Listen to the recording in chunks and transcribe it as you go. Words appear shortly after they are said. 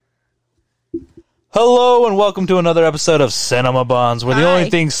Hello and welcome to another episode of Cinema Bonds, where the only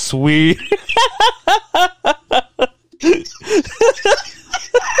thing sweet...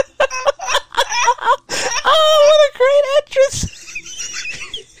 Oh, what a great entrance!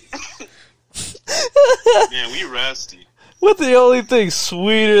 Man, we rusty. What the only thing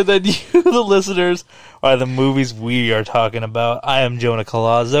sweeter than you, the listeners, are the movies we are talking about. I am Jonah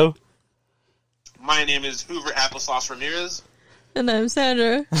Colazzo. My name is Hoover Applesauce Ramirez. And I'm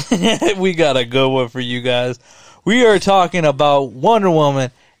Sandra. We got a good one for you guys. We are talking about Wonder Woman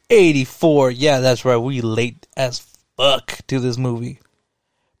 84. Yeah, that's right. We late as fuck to this movie.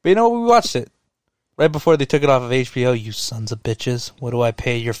 But you know what? We watched it right before they took it off of HBO. You sons of bitches. What do I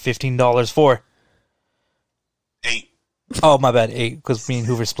pay your $15 for? 8. Oh, my bad. 8, because me and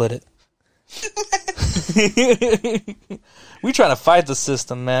Hoover split it. We trying to fight the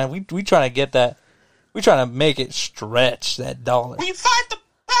system, man. We trying to get that. We trying to make it stretch that dollar. We fight the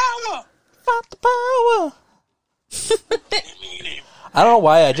power. Fight the power. I don't know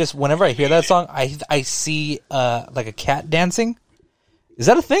why. Whenever I hear that song, I see like a cat dancing. Is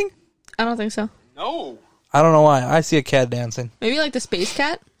that a thing? I don't think so. No. I don't know why. I see a cat dancing. Maybe like the space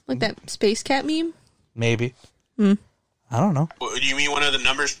cat? Like that space cat meme? Maybe. I don't know. Do you mean one of the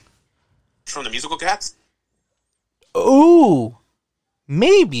numbers from the musical Cats? Ooh.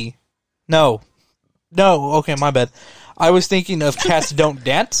 Maybe. No. Okay, my bad. I was thinking of Cats Don't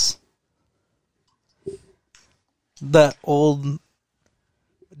Dance. The old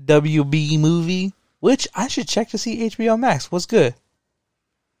WB movie, which I should check to see HBO Max. What's good?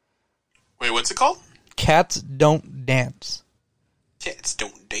 Wait, what's it called? Cats Don't Dance. Cats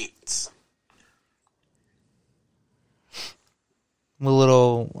Don't Dance. A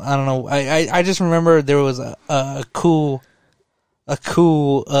little, I don't know. I just remember there was a cool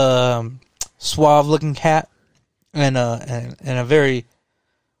suave looking cat and a very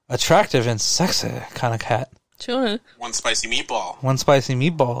attractive and sexy kind of cat. Sure. One spicy meatball. One spicy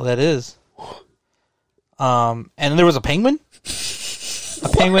meatball, that is. And there was a penguin.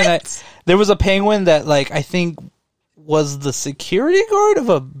 There was a penguin that, like, I think was the security guard of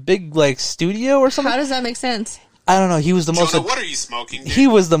a big, like, studio or something. How does that make sense? I don't know. He was the most. Jonah, what are you smoking, dude? He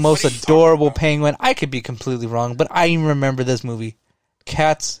was the most adorable penguin. I could be completely wrong, but I remember this movie.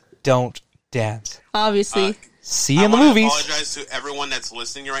 Cats Don't Dance. Obviously. See you in the movies. I apologize to everyone that's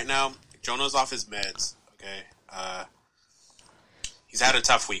listening right now. Jonah's off his meds. Okay. He's had a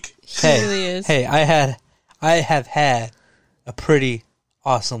tough week. Hey, really is. Hey, I have had a pretty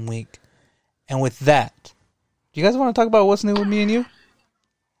awesome week. And with that, do you guys want to talk about what's new with me and you?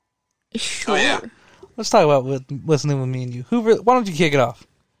 Sure. Oh, yeah. Let's talk about what's new with me and you. Hoover, why don't you kick it off?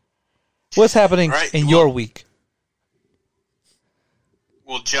 What's happening in your week?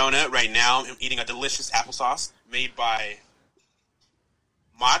 Well, Jonah, right now, I'm eating a delicious applesauce made by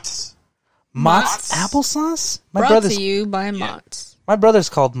Mott's. Mott's applesauce? Brought to you by Mott's. My brother's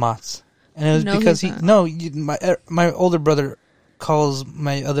called Mott's. And it was No, because he's not. my older brother calls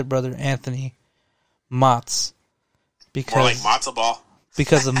my other brother, Anthony, Mott's. More like matzo ball.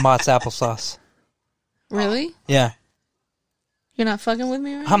 Because of Mott's applesauce. Really? Yeah. You're not fucking with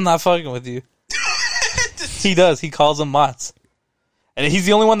me right now? I'm not fucking with you. He does. He calls them Mott's. And he's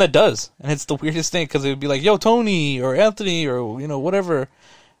the only one that does. And it's the weirdest thing because it would be like, yo, Tony or Anthony or, whatever.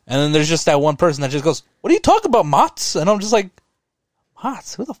 And then there's just that one person that just goes, what do you talk about, Mott's? And I'm just like,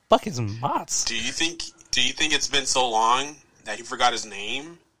 Mott's? Who the fuck is Mott's? Do you think it's been so long that he forgot his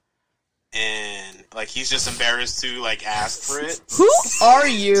name? And, like, he's just embarrassed to, like, ask for it? Who are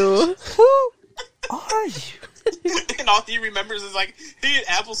you? Who are you? And all he remembers is, like, he had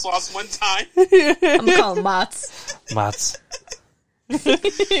applesauce one time. I'm gonna call him Mott's. Mott's.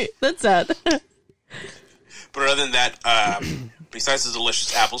 That's sad. But other than that, besides the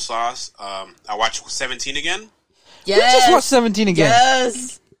delicious applesauce, I watched 17 again. Yes. We just watched 17 again.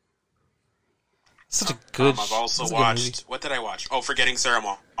 Yes. Such a good I've also that's a good movie. watched... What did I watch? Oh, Forgetting Sarah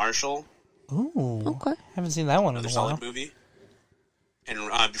Marshall. Ooh. Okay. Haven't seen that one in Another a while. solid movie. And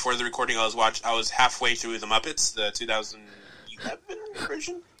before the recording, I was halfway through The Muppets, the 2011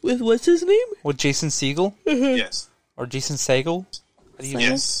 version. With what's his name? With Jason Segel? Yes. Or Jason Segel? How do you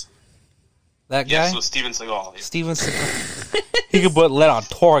Yes. That guy? Yes, with Steven Seagal. Yeah. Steven Seagal. He could put lead on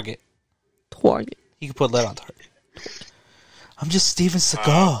target. Target. He could put lead on target. I'm just Steven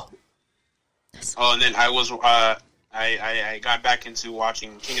Seagal. Oh, and then I was I got back into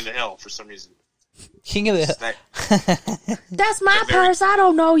watching King of the Hill for some reason. King of the That's my very- purse. I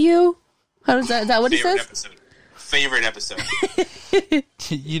don't know you. How does that? Is that what he says? Favorite episode.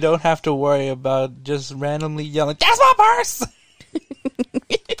 You don't have to worry about just randomly yelling, that's my purse!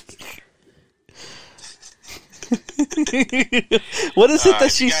 What is it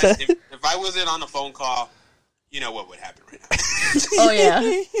that she said? If if I wasn't on a phone call, you know what would happen right now. Oh yeah.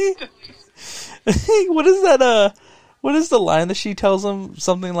 What is that? What is the line that she tells him?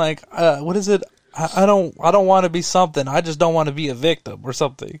 Something like, "What is it? I don't want to be something. I just don't want to be a victim or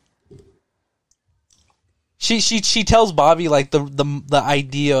something." She tells Bobby like the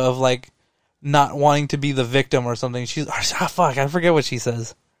idea of like not wanting to be the victim or something. She's fuck, I forget what she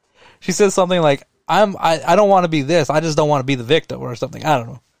says. She says something like, I don't want to be this. I just don't want to be the victim or something. I don't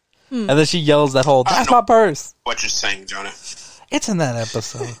know. And then she yells that whole, "That's my purse." What you're saying, Jonah? It's in that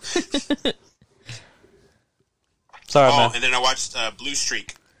episode. Sorry, man. And then I watched Blue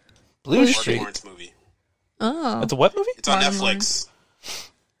Streak. Blue Streak. Lawrence movie. Oh. It's a what movie? It's on Martin Netflix. Lawrence.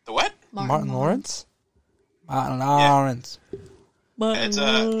 The what? Martin Lawrence. Martin Lawrence. It's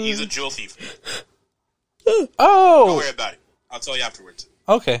he's a jewel thief. Oh. Don't worry about it. I'll tell you afterwards.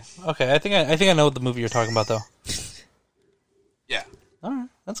 Okay. I think I know what the movie you're talking about though. Yeah. All right,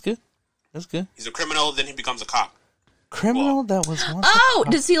 that's good. He's a criminal, then he becomes a cop. Criminal that was once. Oh,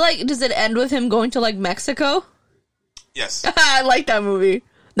 does it end with him going to like Mexico? Yes. I like that movie.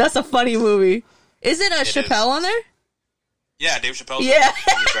 That's a funny movie. Isn't Chappelle on there? Yeah, Dave Chappelle. Yeah.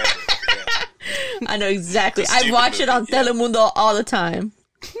 Yeah. I know exactly. It's a I stupid watch it on movie, yeah. Telemundo all the time.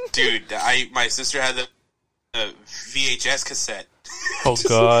 Dude, my sister had a VHS cassette. Oh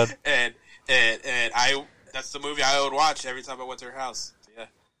God. and that's the movie I would watch every time I went to her house. Yeah.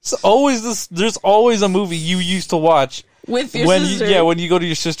 There's always a movie you used to watch With your sister. when you go to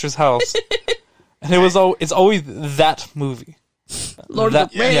your sister's house. And it's always that movie. Lord of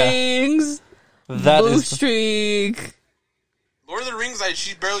the Rings. That Blue is Streak. Lord of the Rings,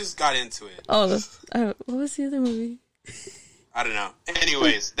 she barely got into it. Oh, what was the other movie? I don't know.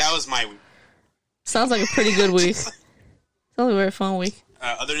 Anyways, that was my week. Sounds like a pretty good week. Sounds like a very fun week.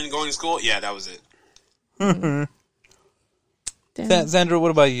 Other than going to school, yeah, that was it. Damn. Sandra,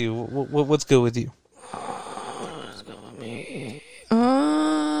 what about you? What's good with you? What's good with me?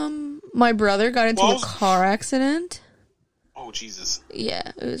 My brother got into a car accident. Oh, Jesus.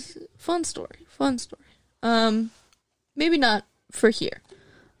 Yeah, it was a fun story. Maybe not for here.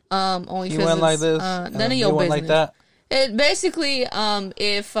 Only You because went like this, none of you your went business. like that. It basically,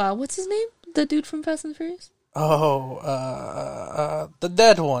 if what's his name? The dude from Fast and the Furious. Oh, the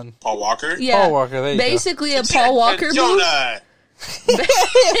dead one. Paul Walker? Yeah, Paul Walker. There you basically a Paul Walker move. Jonah!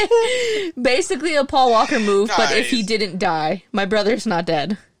 Basically a Paul Walker move, but if he Guys. didn't die, my brother's not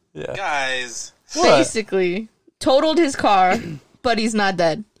dead. Yeah. Guys. What? Basically, totaled his car, but he's not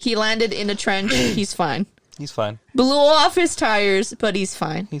dead. He landed in a trench. He's fine. He's fine. Blew off his tires, but he's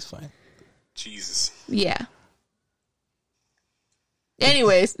fine. He's fine. Jesus. Yeah.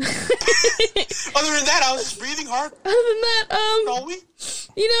 Anyways, other Other than that, I was just breathing hard than that, all week.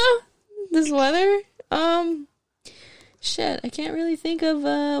 you know, this weather, shit, I can't really think of,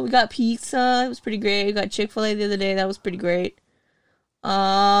 we got pizza, it was pretty great. We got Chick-fil-A the other day, that was pretty great.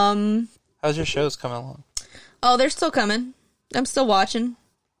 How's your shows coming along? Oh, they're still coming. I'm still watching.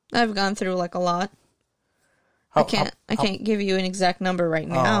 I've gone through like a lot. I can't give you an exact number right I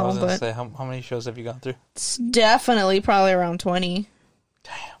now, was gonna but say, how many shows have you gone through? it's definitely probably around 20.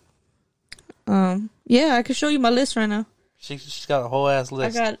 Damn. Yeah, I could show you my list right now. She's got a whole ass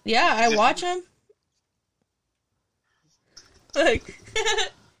list. I watch them. Like,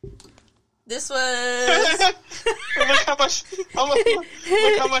 this was Look how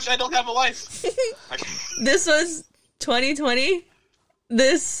much I don't have a life. this was 2020.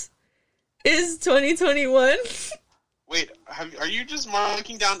 This is 2021. Wait, are you just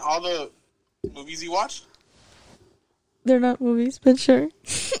marking down all the movies you watched? They're not movies, but sure.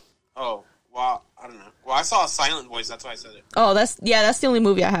 Oh, well, I don't know. Well, I saw a Silent Voice, that's why I said it. Oh, that's the only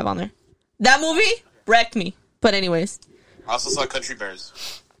movie I have on there. That movie wrecked me. But anyways, I also saw Country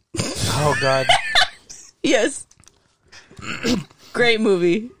Bears. Oh God. yes. Great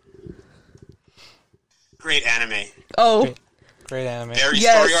movie. Great anime. Oh, Great anime. Very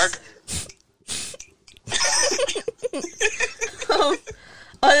Yes. story arc.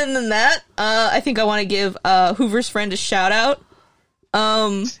 other than that, I think I want to give Hoover's Friend a shout out.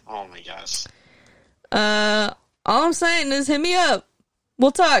 Oh my gosh. All I'm saying is hit me up.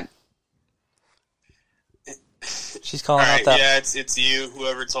 We'll talk. She's calling Alright, out that. yeah, it's you,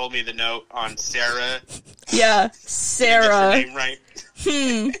 whoever told me the note on Sarah. Yeah, Get Sarah. your name right.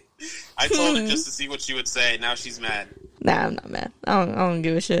 I told her just to see what she would say. Now she's mad. Nah, I'm not mad. I don't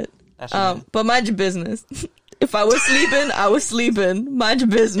give a shit. That's your But mind your business. If I was sleeping, I was sleeping. Mind your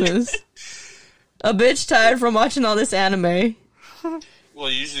business. A bitch tired from watching all this anime. Well,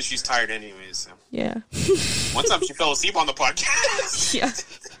 usually she's tired anyways. So. Yeah. One time she fell asleep on the podcast. Yeah.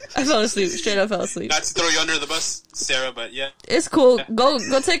 I fell asleep. Straight up fell asleep. Not to throw you under the bus, Sarah, but yeah. It's cool. Go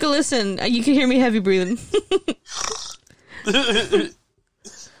take a listen. You can hear me heavy breathing.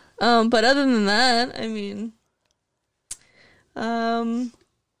 But other than that, I mean,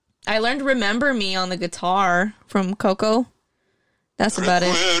 I learned "Remember Me" on the guitar from Coco. That's about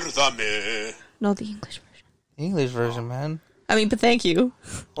it. No, the English version. English version, man. I mean, but thank you.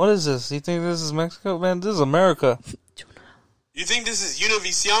 What is this? You think this is Mexico, man? This is America. You think this is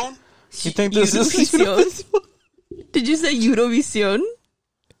Univision? You think this is Univision? Did you say Eurovision?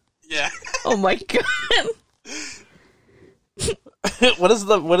 Yeah. Oh my god. What is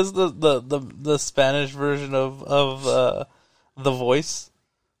the Spanish version of The Voice?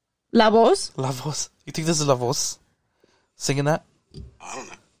 La Voz? La Voz. You think this is La Voz? Singing that? I don't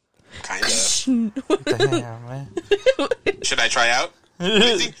know. Kind of. Damn, man. Should I try out? What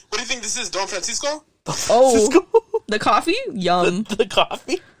do you think this is, Don Francisco? Oh, the coffee? Yum. The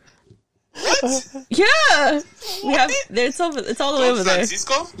coffee? What? Yeah. We have. It's all the way over Don there.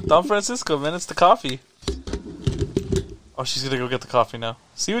 Francisco? Don Francisco, man. It's the coffee. Oh, she's gonna go get the coffee now.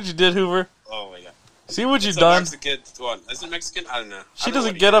 See what you did, Hoover? Oh my god. See what you've So done? Mexican, what? Is it Mexican? I don't know. She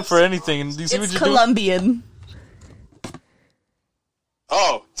doesn't get up for anything. And you see what It's you do? Colombian.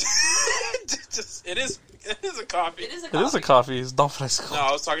 Oh. It is a coffee. It is a It is a coffee. It's Don Francisco. No,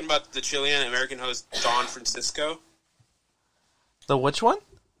 I was talking about the Chilean American host, Don Francisco. The which one?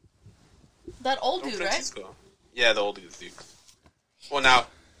 That old Don dude, right? Francisco. Yeah, the old dude. Well, now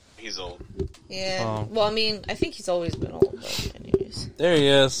he's old. Yeah. Oh. Well, I mean, I think he's always been old, but anyways. There he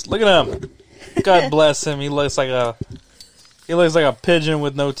is. Look at him. God bless him. He looks like a pigeon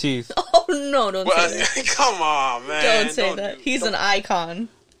with no teeth. Oh no! Don't Well, say that. come on, man. Don't say that. He's an icon.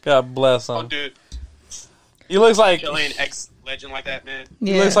 God bless him. Oh, dude. He looks like Chilean ex-legend like that, man.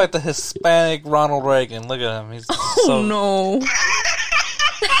 he Yeah. looks like the Hispanic Ronald Reagan. Look at him. He's Oh so no!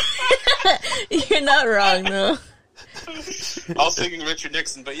 You're not wrong, though. I was thinking Richard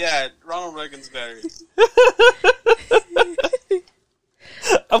Nixon, but yeah, Ronald Reagan's better.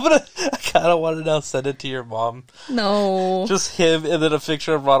 I kind of want to now send it to your mom. No. Just him and then a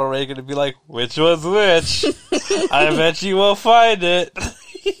picture of Ronald Reagan and be like, which one's which? I bet you won't find it.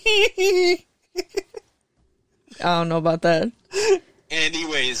 I don't know about that.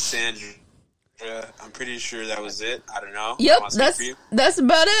 Anyways, Sandra, I'm pretty sure that was it. I don't know. Yep, I'm asking for you. that's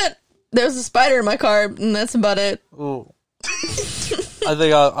about it. There's a spider in my car, and that's about it. Ooh. I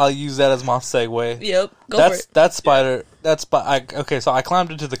think I'll use that as my segue. Yep, go for it. That spider. Okay, so I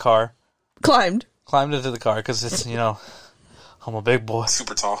climbed into the car. Climbed Climbed into the car because it's, I'm a big boy.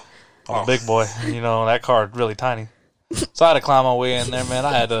 Super tall. I'm a big boy. That car is really tiny. So I had to climb my way in there, man.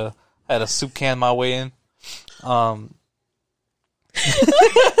 I had to soup can my way in.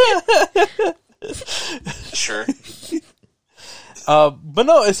 Sure. But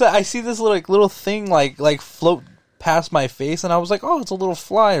no, I see this little thing like float past my face, and I was like, oh, it's a little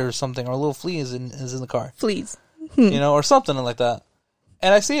fly or something, or a little flea is in the car, Please. or something like that.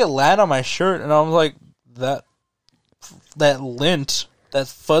 And I see it land on my shirt, and I was like, that lint, that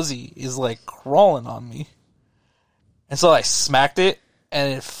fuzzy is like crawling on me. And so I smacked it,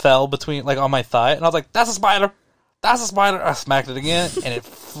 and it fell between on my thigh, and I was like, that's a spider. That's a spider. I smacked it again, and it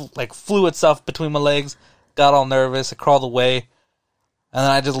flew itself between my legs. Got all nervous. It crawled away, and then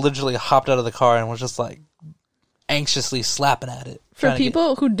I just literally hopped out of the car and was just anxiously slapping at it. For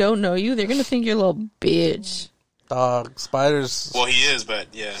people who don't know you, they're gonna think you're a little bitch. Dog, spiders. Well, he is, but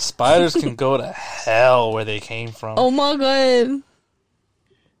yeah. Spiders can go to hell where they came from. Oh my god.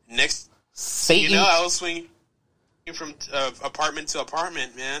 Next, Satan. I was swinging from apartment to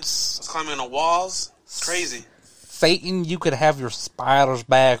apartment, man. I was climbing on walls. It's crazy. Satan, you could have your spiders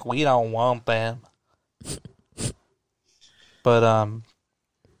back. We don't want them. But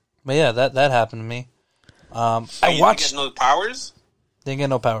yeah, that happened to me. I watched. Didn't get no powers. Didn't get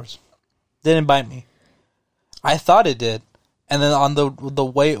no powers. Didn't bite me. I thought it did, and then on the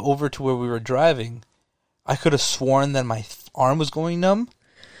way over to where we were driving, I could have sworn that my arm was going numb,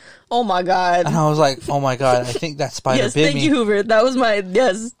 Oh my god. and I was like, "Oh my god, I think that spider Yes, bit thank me." you, Hoover. That was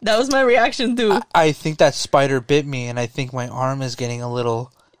my reaction too. I think that spider bit me, and I think my arm is getting a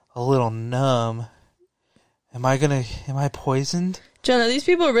little numb. Am I poisoned? Jonah, these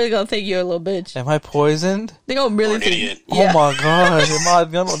people are really gonna think you're a little bitch. Am I poisoned? They gonna really Or an think. idiot. Yeah. Oh my god, am I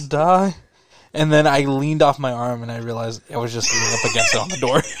gonna die? And then I leaned off my arm and I realized I was just leaning up against it on the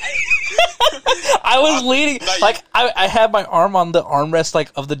door. I was leaning, I had my arm on the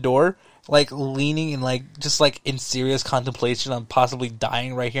armrest of the door, leaning and just in serious contemplation on possibly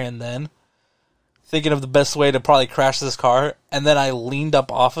dying right here and then. Thinking of the best way to probably crash this car, and then I leaned up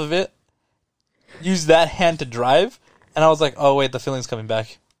off of it, used that hand to drive, and I was like, oh wait, the feeling's coming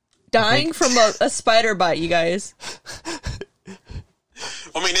back. dying from a spider bite, you guys.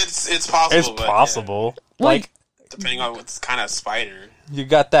 I mean, it's possible. It's but, possible. Yeah. Like, depending on what kind of spider. you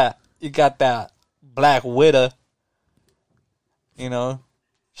got that Black Widow. You know,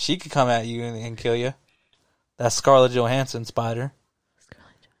 she could come at you and kill you. That Scarlett Johansson spider.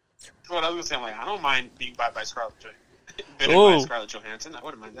 What I was gonna say, I'm like, I don't mind being bit by Scarlett Johansson. I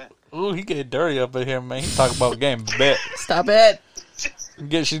wouldn't mind that. Ooh, he get dirty up in here, man. He talk about getting bit. Stop it.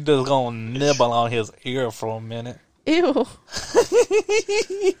 She just gonna nibble on his ear for a minute. Ew.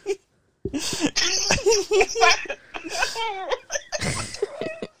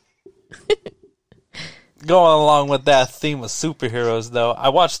 Going along with that theme of superheroes, though, I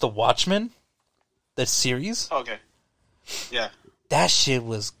watched The Watchmen, the series. Okay. Yeah. That shit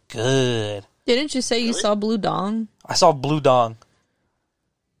was good. Didn't you say you saw Blue Dong? I saw Blue Dong.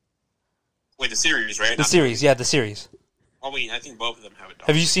 Wait, the series, right? The series, yeah, the series. I mean, I think both of them have a dong.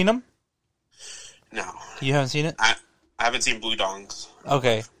 Have you seen them? No. You haven't seen it? I haven't seen Blue Dongs.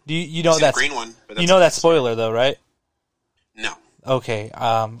 Okay. Do you know I've seen that the green one? But you know that spoiler though, right? No. Okay.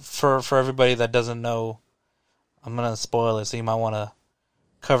 For everybody that doesn't know, I'm gonna spoil it, so you might want to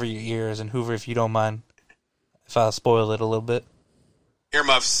cover your ears. And Hoover, if you don't mind, if I spoil it a little bit.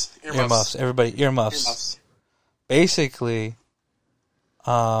 Earmuffs. Everybody, earmuffs. Basically,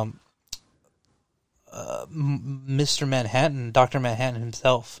 Mr. Manhattan, Dr. Manhattan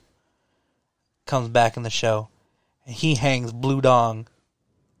himself, comes back in the show, and he hangs Blue Dong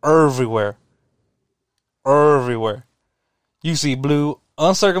everywhere. Everywhere. You see Blue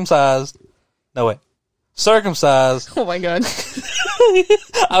uncircumcised. No, wait. Circumcised. Oh my god.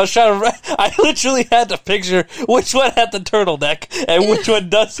 I literally had to picture which one had the turtleneck and which one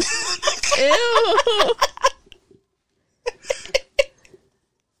doesn't. Ew.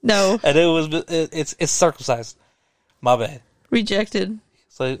 No. And it's circumcised. My bad. Rejected.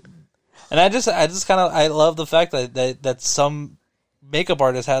 So, and I just kind of I love the fact that some makeup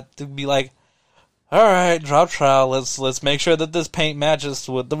artists had to be like, all right, drop trowel. Let's make sure that this paint matches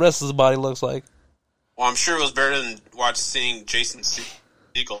what the rest of the body looks like. Well, I'm sure it was better than seeing Jason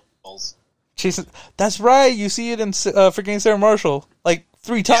Segels. Jason, that's right. You see it in freaking Sarah Marshall like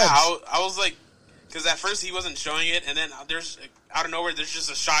 3 times. Yeah, I was like, because at first he wasn't showing it, and then there's out of nowhere there's just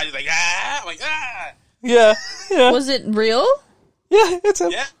a shot. He's like, ah, I'm like, ah. Yeah. Was it real? Yeah, it's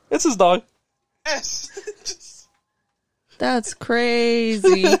him. Yeah. It's his dog. Yes. That's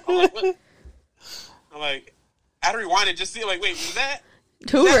crazy. I'm like, what? I'm like, I had to rewind it just to see. Like, wait, was that?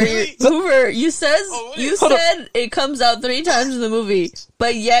 Hoover, you said it comes out 3 times in the movie,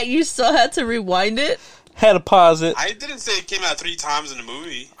 but yet you still had to rewind it? Had to pause it. I didn't say it came out 3 times in the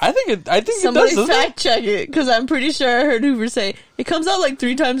movie. I think Somebody it does. fact check it, because I'm pretty sure I heard Hoover say it comes out like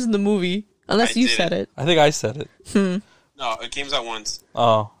 3 times in the movie, unless you said it. I think I said it. No, it came out once.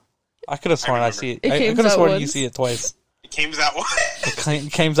 Oh, I could have sworn I see it. I could have sworn you see it twice. It came out once.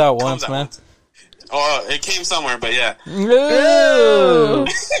 It came out once, man. Once. Oh, it came somewhere, but yeah. Ew.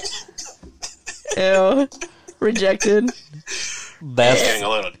 Ew. Rejected. That's Getting a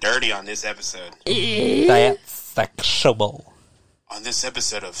little dirty on this episode. that's sexual. On this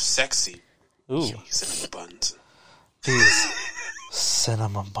episode of Sexy. Ooh, Cinnamon buns. these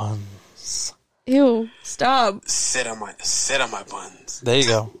cinnamon buns. Ew. Stop. Sit on my buns. There you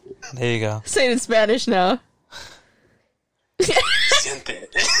go. There you go. Say it in Spanish now. Siente.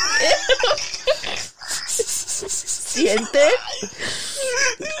 Siente?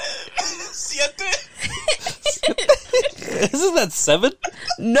 Siente. Isn't that 7?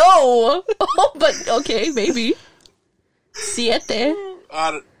 No. Oh, but okay, maybe. Siete.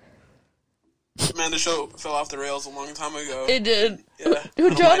 Man, the show fell off the rails a long time ago. It did. Yeah.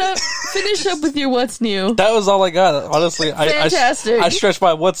 Jonah, finish up with your what's new. That was all I got. Honestly, Fantastic. I stretched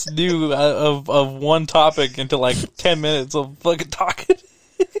my what's new of one topic into like 10 minutes of fucking talking.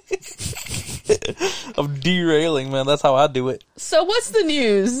 Of derailing, man. That's how I do it. So what's the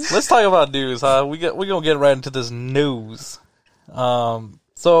news? Let's talk about news, huh? We're gonna get right into this news.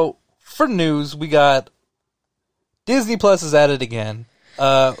 So for news, we got Disney Plus is at it again.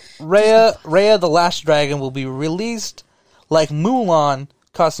 Raya the Last Dragon will be released like Mulan,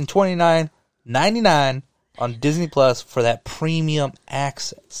 costing $29.99 on Disney Plus for that premium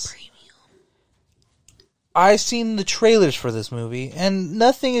access. I've seen the trailers for this movie, and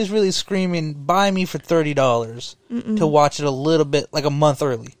nothing is really screaming, buy me for $30 to watch it a little bit, like a month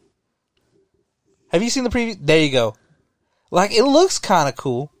early. Have you seen the preview? There you go. Like, it looks kind of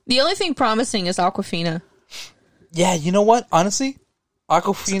cool. The only thing promising is Awkwafina. Yeah, you know what? Honestly,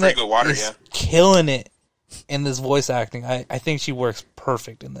 Awkwafina is killing it in this voice acting. I think she works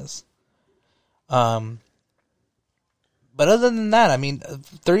perfect in this. But other than that, I mean,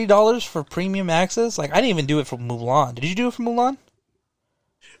 $30 for premium access? Like, I didn't even do it for Mulan. Did you do it for Mulan?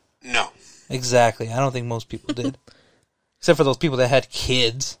 No. Exactly. I don't think most people did. Except for those people that had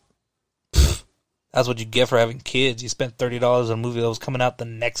kids. Pfft, that's what you get for having kids. You spent $30 on a movie that was coming out the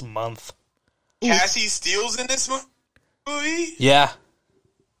next month. Cassie Steele's in this movie? Yeah.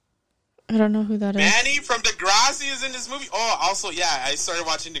 I don't know who that is. Manny from Degrassi is in this movie? Oh, also, yeah, I started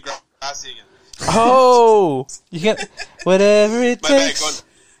watching Degrassi again. Oh! You can't... Whatever it My bad, takes. going,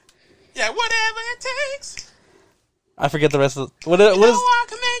 yeah, whatever it takes. I forget the rest of... What You is... know I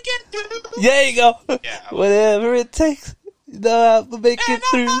can make it through. There you go. Yeah. Whatever it takes. You know I'll make it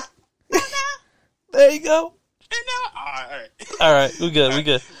through. There you go. All right. All right. We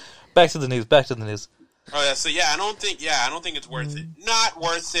good. Back to the news. Oh yeah, so I don't think it's worth it. Not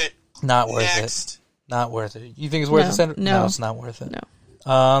worth it. Not worth Next. it. Not worth it. You think it's worth No, it, Senator? no. It's not worth it.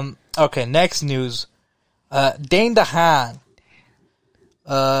 No. Okay, next news. Dane DeHaan,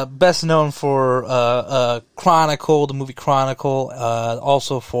 best known for Chronicle, the movie Chronicle,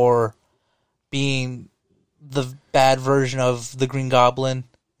 also for being the bad version of the Green Goblin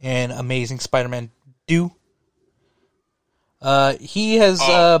in Amazing Spider-Man 2. He has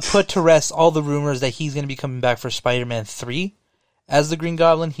put to rest all the rumors that he's going to be coming back for Spider-Man 3 as the Green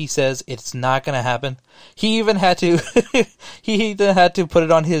Goblin. He says it's not going to happen. He even had to put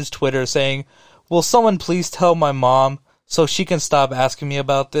it on his Twitter saying, "Will someone please tell my mom so she can stop asking me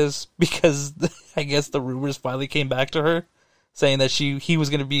about this?" Because I guess the rumors finally came back to her saying that he was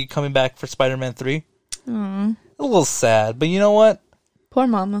going to be coming back for Spider-Man 3. Aww. A little sad, but you know what? Poor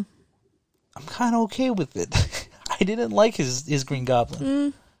mama. I'm kind of okay with it. I didn't like his Green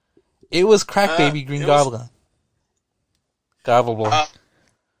Goblin. It was crack baby Green Goblin. Gobbleable.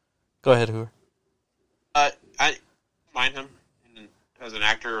 Go ahead, Hoover. I mind him as an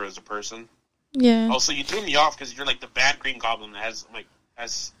actor or as a person. Yeah. Also, you threw me off because you're like the bad Green Goblin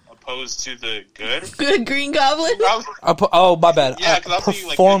as opposed to the good. Good Green Goblin. Oh, my bad. Yeah, 'cause I'll see you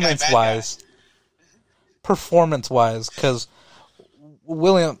like good guy, bad guy. Performance-wise, because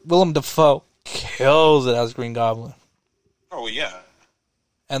Willem Dafoe kills it as Green Goblin. Oh yeah.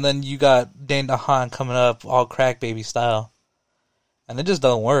 And then you got Dane DeHaan coming up all crack baby style. And it just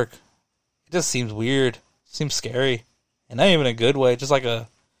doesn't work. It just seems weird. Seems scary. And not even in a good way. Just like I'm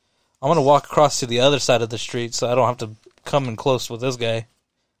going to walk across to the other side of the street so I don't have to come in close with this guy.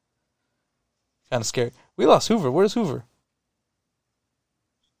 Kind of scary. We lost Hoover. Where's Hoover?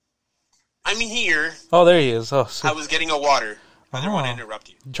 I'm here. Oh, there he is. Oh, I was getting a water. I didn't want to interrupt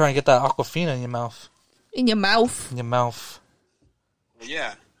you. You're trying to get that Aquafina in your mouth. In your mouth. In your mouth. Well,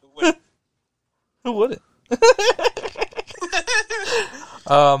 yeah. Who wouldn't? Who wouldn't?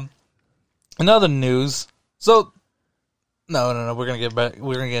 Another news. So, no. We're gonna get back.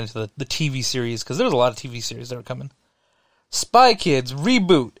 We're gonna get into the TV series because there's a lot of TV series that are coming. Spy Kids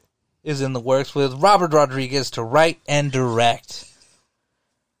reboot is in the works with Robert Rodriguez to write and direct.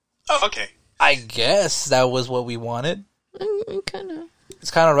 Oh, okay. I guess that was what we wanted. Kind of.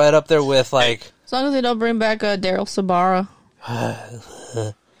 It's kind of right up there with like. As long as they don't bring back Daryl Sabara.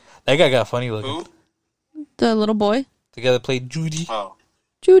 That guy got funny looking. Who? The little boy. The guy that played Judy. Oh.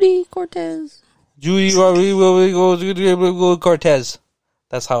 Judy Cortez. Judy Rodriguez Cortez.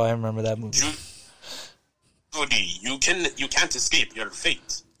 That's how I remember that movie. Judy, you can't escape your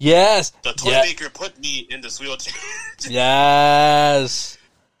fate. Yes. The toy maker put me in this wheelchair. Yes.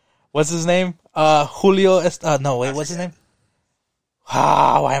 What's his name? Julio. No, wait. What's his name?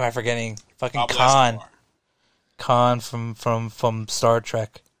 Why am I forgetting? Fucking Khan. Khan from Star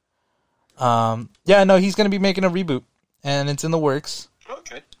Trek. Yeah, no, he's gonna be making a reboot, and it's in the works.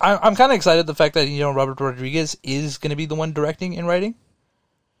 Okay. I'm kind of excited the fact that Robert Rodriguez is gonna be the one directing and writing.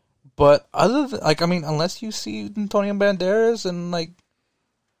 But other than, unless you see Antonio Banderas and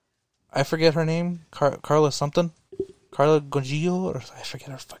I forget her name, Carla something, Carla Gugino, or I forget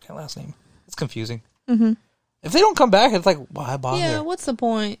her fucking last name. It's confusing. Mm-hmm. If they don't come back, it's like, why bother? Yeah, what's the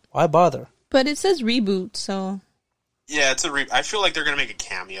point? Why bother? But it says reboot, so. Yeah, it's I feel like they're gonna make a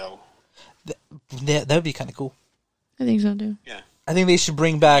cameo. That would be kind of cool. I think so too. Yeah. I think they should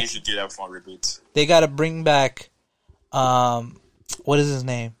bring back. You should do that for reboots. They got to bring back. What is his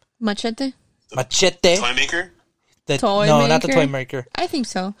name? Machete. Machete. Toy maker. Not the toy maker. I think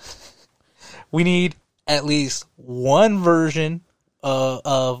so. We need at least one version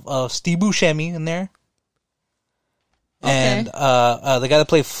of Steve Buscemi in there, and the guy that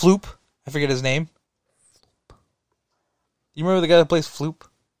played Floop. I forget his name. You remember the guy that plays Floop?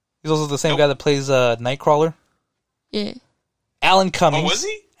 He's also the same guy that plays Nightcrawler. Yeah. Alan Cummings. Oh, was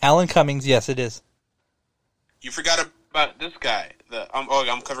he? Alan Cummings. Yes, it is. You forgot about this guy.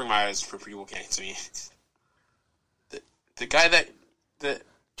 I'm covering my eyes for people who can't see me. The guy that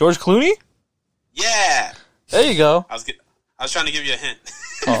George Clooney? yeah. There you go. I was trying to give you a hint.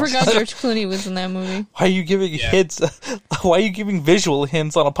 I forgot George Clooney was in that movie. Why are you giving hints? Why are you giving visual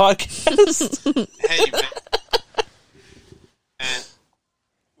hints on a podcast? Hey, man.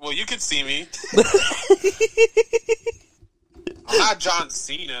 Well, you could see me. I'm not John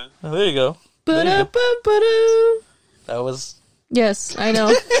Cena. Oh, there you go. Ba-da-ba-ba-doo. That was... Yes, I know.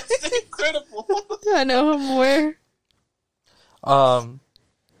 That's incredible. I know, I'm aware.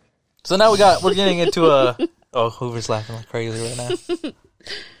 So now we're getting into a... Oh, Hoover's laughing like crazy right now.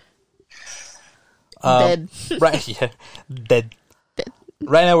 Dead. Right, yeah. Dead.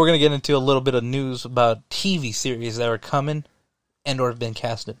 Right now we're going to get into a little bit of news about TV series that are coming and or have been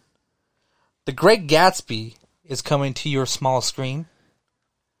casted. The Great Gatsby is coming to your small screen.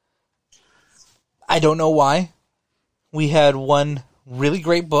 I don't know why. We had one really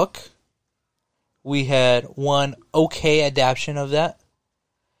great book. We had one okay adaptation of that.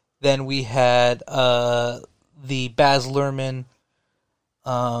 Then we had the Baz Luhrmann,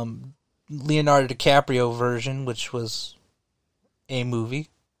 Leonardo DiCaprio version, which was a movie.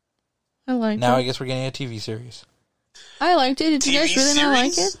 I liked Now it. I guess we're getting a TV series. I liked it. Did you guys really not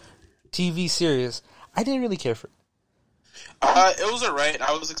like it? TV series. I didn't really care for it. It was alright.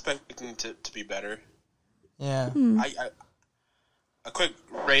 I was expecting it to be better. Yeah. A quick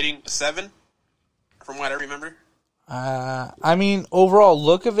rating, 7, from what I remember. I mean, overall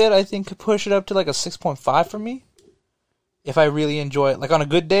look of it, I think could push it up to like a 6.5 for me. If I really enjoy it. Like on a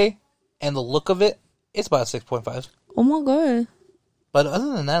good day, and the look of it, it's about a 6.5. Oh my god. But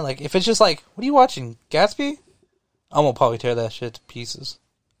other than that, like, if it's just like, what are you watching? Gatsby? I'm gonna probably tear that shit to pieces.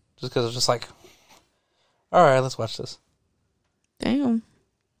 Just because it's just like, alright, let's watch this. Damn.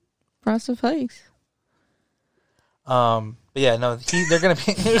 Frosted Flakes. But yeah, no, they're gonna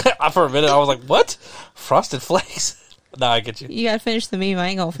be. For a minute, I was like, "What? Frosted Flakes?" No, I get you. You gotta finish the meme. I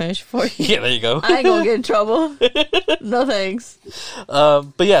ain't gonna finish it for you. Yeah, there you go. I ain't gonna get in trouble. No thanks.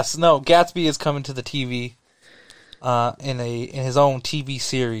 But yes, no, Gatsby is coming to the TV. In his own TV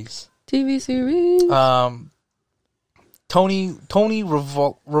series. TV series. Tony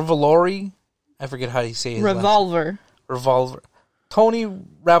Revolori. I forget how you say his Revolver. Revolver. Tony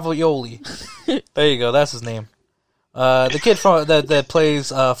Ravioli. There you go. That's his name. The kid from that plays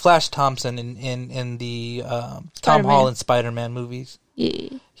Flash Thompson in the Tom Spider-Man. Holland Spider-Man movies. Yeah.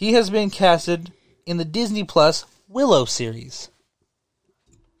 He has been casted in the Disney Plus Willow series.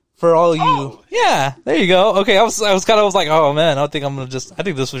 For all you, yeah, there you go. Okay, I was like, oh man, I think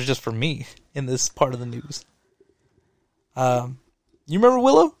this was just for me in this part of the news. You remember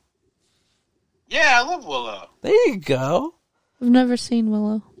Willow? Yeah, I love Willow. There you go. I've never seen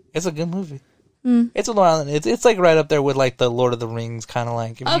Willow. It's a good movie. It's a lot. It's like right up there with like the Lord of the Rings kind of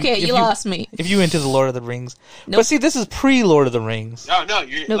like. If you lost me. If you into the Lord of the Rings, Nope. But see, this is pre Lord of the Rings. No,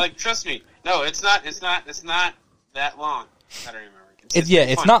 you're Nope. like, trust me. No, it's not that long. I don't remember.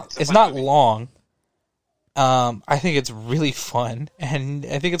 It's not long. I think it's really fun, and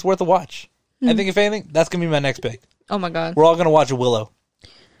I think it's worth a watch. I think if anything, that's gonna be my next pick. Oh my god. We're all gonna watch Willow.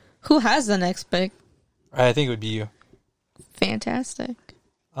 Who has the next pick? I think it would be you. Fantastic.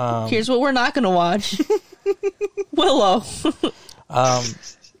 Here's what we're not gonna watch. Willow.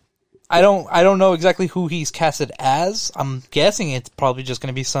 I don't know exactly who he's casted as. I'm guessing it's probably just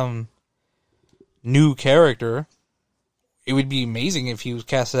gonna be some new character. It would be amazing if he was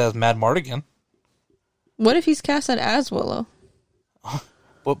casted as Mad Mardigan. What if he's casted as Willow?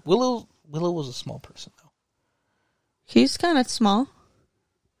 But Willow was a small person though. He's kind of small.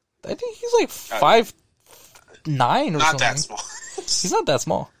 I think he's like 5'9" or Not something. that small. He's not that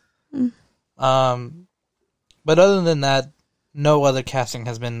small. But other than that, no other casting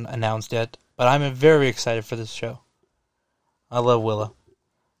has been announced yet. But I'm very excited for this show. I love Willow.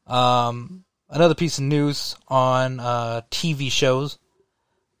 Another piece of news on TV shows.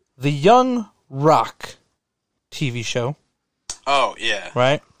 The Young Rock TV show. Oh, yeah.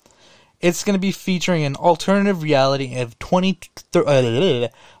 Right? It's going to be featuring an alternative reality of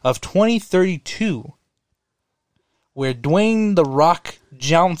 2032, where Dwayne "The Rock"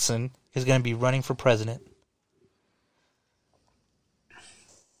 Johnson is going to be running for president.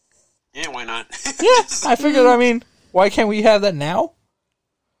 Yeah, why not? Yeah, I figured, I mean, why can't we have that now?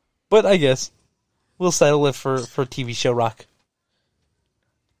 But I guess we'll settle it for TV show Rock.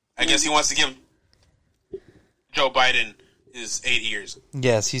 I guess he wants to give Joe Biden his 8 years.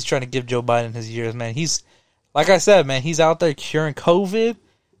 Yes, he's trying to give Joe Biden his years, man. He's, like I said, man, he's out there curing COVID,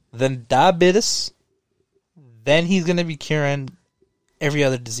 then diabetes, then he's going to be curing every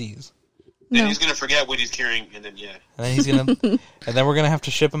other disease. Then No. he's going to forget what he's curing, and then, yeah. And then he's going to, and then we're going to have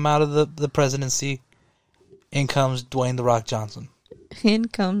to ship him out of the presidency. in comes Dwayne The Rock Johnson. In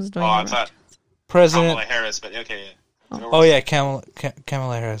comes Dwayne. Oh, I The Rock. thought President. Kamala Harris, but okay. Yeah. Oh yeah,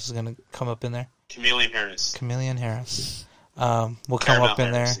 Kamala Harris is gonna come up in there. Chameleon Harris. Chameleon Harris will come Paramount up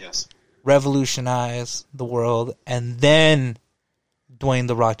in Harris, there, yes. revolutionize the world, and then Dwayne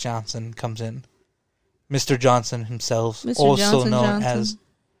The Rock Johnson comes in. Mr. Johnson himself, Mr. also Johnson known Johnson. as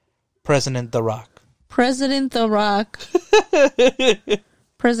President The Rock. President The Rock.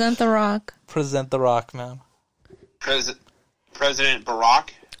 Present The Rock. Present The Rock, man. President Barack.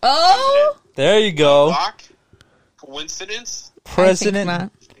 Oh! There you go. Barack? Coincidence?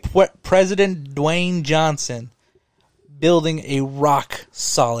 President President Dwayne Johnson building a rock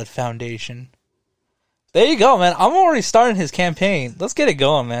solid foundation. There you go, man. I'm already starting his campaign. Let's get it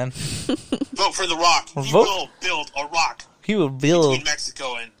going, man. Vote for The Rock. He Vote- will build a rock He will build. between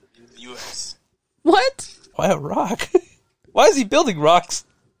Mexico and the U.S. What? Why a rock? Why is he building rocks?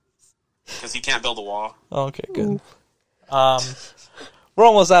 Because he can't build a wall. Oh, okay, good. We're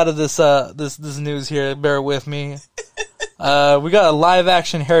almost out of this this news here. Bear with me. We got a live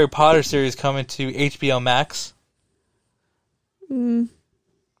action Harry Potter series coming to HBO Max. I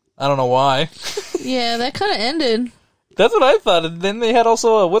don't know why. Yeah, that kind of ended. That's what I thought. And then they had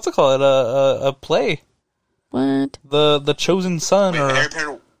also a a play. What? The Chosen Son Wait, or Harry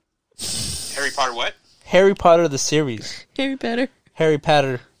Potter what? Harry Potter the series. Harry Potter. Harry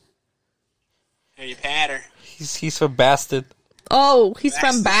Potter. Harry Potter. He's from Boston. Oh, he's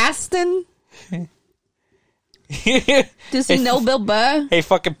from Boston? Does he know Bill Burr? Hey,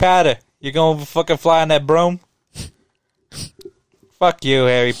 fucking Potter, you gonna fucking fly on that broom? Fuck you,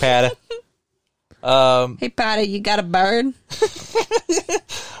 Harry Potter. Hey, Potter, you got a bird?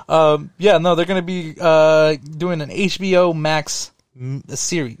 Yeah, no, they're gonna be doing an HBO Max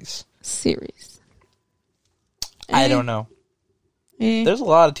series. Series. I don't know. Eh, There's a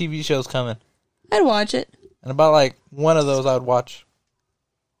lot of TV shows coming, I'd watch it. and about like one of those I would watch.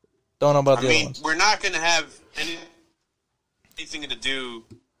 Don't know about I the other mean, ones. we're not going to have anything to do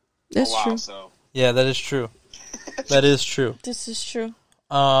for a That's while, true. so. Yeah, that is true. That is true. This is true.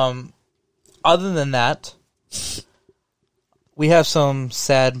 Other than that, we have some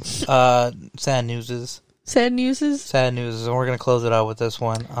sad newses. Sad newses? Sad news, and we're gonna close it out with this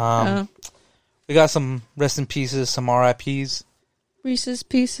one. We got some rest in pieces, some RIPs. Reese's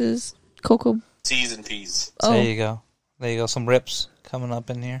Pieces. Cocoa. T's and P's. Oh. There you go. There you go. Some rips coming up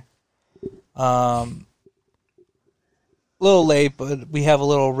in here. A little late, but we have a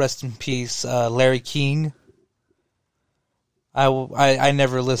little rest in peace. Larry King. I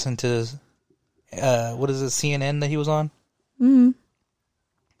never listened to what is it, CNN that he was on. Mm.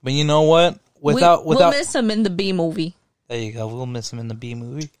 But you know what? We'll miss him in the B movie. There you go. We'll miss him in the B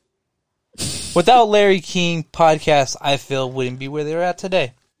movie. Without Larry King, podcasts, I feel, wouldn't be where they're at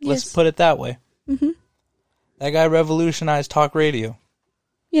today. Let's Yes. put it that way. Mm-hmm. That guy revolutionized talk radio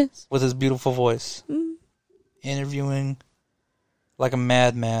Yes. with his beautiful voice. Mm. Interviewing like a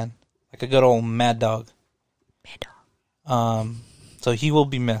madman, like a good old mad dog. So he will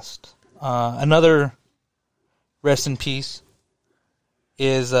be missed. Another rest in peace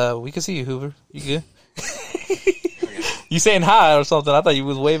is, we can see you, Hoover. You good? You saying hi or something? I thought you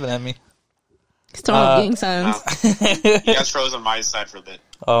was waving at me. He's throwing up gang signs. You guys froze on my side for a bit.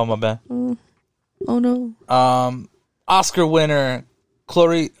 Oh, my bad. Oh, no. Oscar winner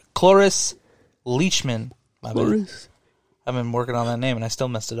Cloris Leachman. My bad. I've been working on that name and I still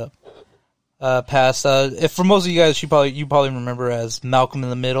messed it up. Passed. If for most of you guys, you probably remember as Malcolm in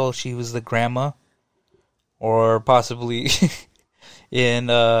the Middle. She was the grandma, or possibly in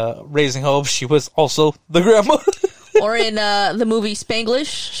Raising Hope, she was also the grandma. Or in the movie Spanglish,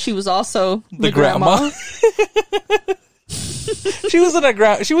 she was also The grandma. She was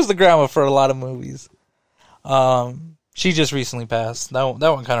the grandma for a lot of movies. She just recently passed. That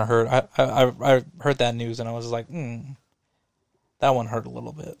one kind of hurt. I heard that news and I was like, that one hurt a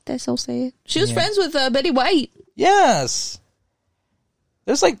little bit. That's so sad. She was friends with Betty White. Yes.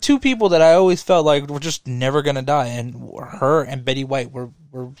 There's like two people that I always felt like were just never gonna die, and her and Betty White were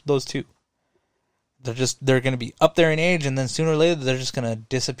those two. They're gonna be up there in age, and then sooner or later they're just gonna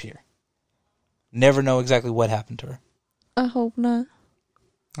disappear. Never know exactly what happened to her. I hope not.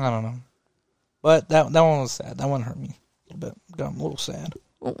 I don't know. But that one was sad. That one hurt me a little bit. Got a little sad.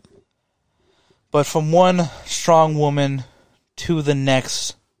 Oh. But from one strong woman to the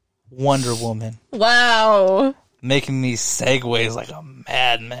next, Wonder Woman. Wow. Making these segues like a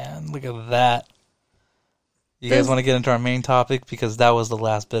madman. Look at that. You guys want to get into our main topic? Because that was the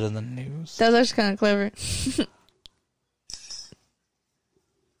last bit of the news. That was actually kind of clever.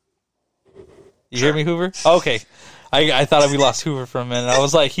 You hear me, Hoover? Okay. I thought we lost Hoover for a minute. I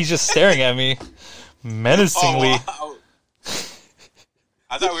was like, he's just staring at me. menacingly. Oh, wow.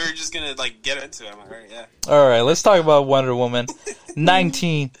 I thought we were just gonna like get into it. I'm like, all right, yeah. All right, let's talk about Wonder Woman,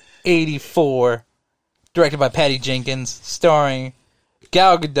 1984, directed by Patty Jenkins, starring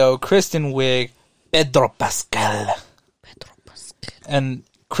Gal Gadot, Kristen Wiig, Pedro Pascal, and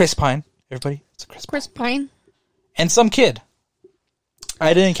Chris Pine. Everybody, it's Chris Pine. And some kid.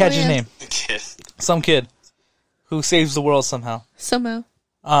 I didn't catch his name. Okay. Some kid who saves the world somehow. Somehow.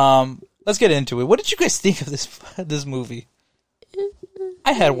 Let's get into it. What did you guys think of this movie?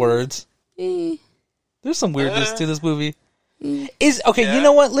 I had words. There's some weirdness to this movie. You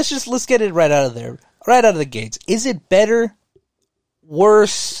know what? Let's get it right out of there. Right out of the gates. Is it better,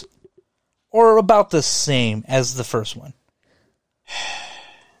 worse, or about the same as the first one?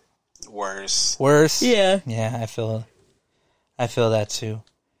 Worse. Worse? Yeah. Yeah, I feel that too.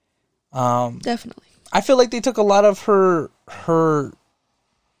 Definitely. I feel like they took a lot of her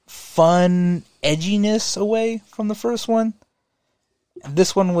fun edginess away from the first one.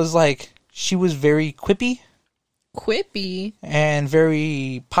 This one was like, she was very quippy and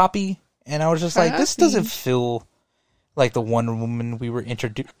very poppy, and I was just like, this doesn't feel like the Wonder Woman we were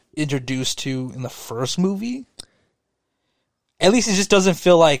introduced to in the first movie. At least it just doesn't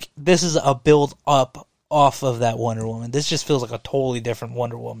feel like this is a build up off of that Wonder Woman. This just feels like a totally different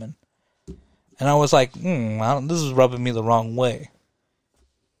Wonder Woman. And I was like, this is rubbing me the wrong way.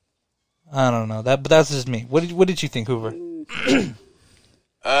 I don't know but that's just me. What did you think, Hoover?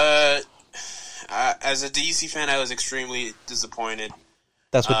 As a DC fan, I was extremely disappointed.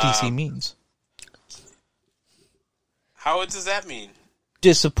 That's what DC means. How does that mean?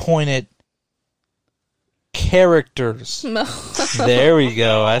 Disappointed characters. There we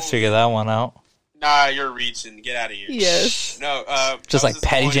go. I figured that one out. Nah, you're reaching. Get out of here. Yes. No. Just like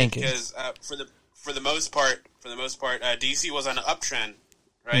Patty Jenkins. Because for the most part, DC was on an uptrend,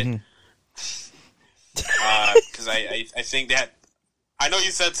 right? Because I think that. I know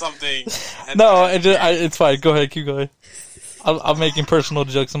you said something. No, it's fine. Go ahead. Keep going. I'm making personal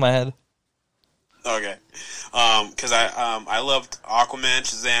jokes in my head. Okay. Because I loved Aquaman,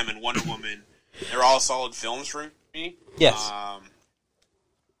 Shazam, and Wonder Woman. They're all solid films for me. Yes.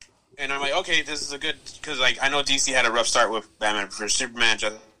 And I'm like, okay, this is a good, because like I know DC had a rough start with Batman vs Superman,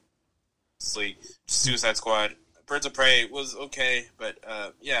 Justice League, Suicide Squad. Birds of Prey was okay, but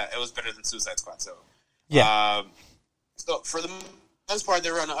yeah, it was better than Suicide Squad. So yeah. So for the most part,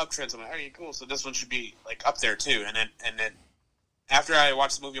 they were on an uptrend. So I'm like, alright, cool. So this one should be like up there too. And then after I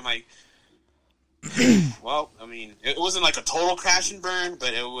watched the movie, I'm like, well, I mean, it wasn't like a total crash and burn,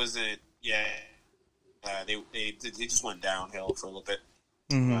 but it wasn't. Yeah, they just went downhill for a little bit.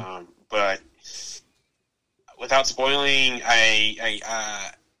 Mm-hmm. But without spoiling, it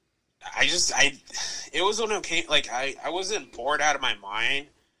was an okay. Like I wasn't bored out of my mind,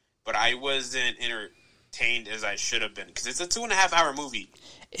 but I wasn't entertained as I should have been because it's a 2.5 hour movie.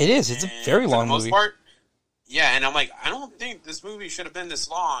 It is. It's a very long movie. For the most part, yeah. And I'm like, I don't think this movie should have been this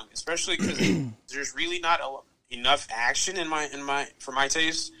long, especially because there's really not enough action for my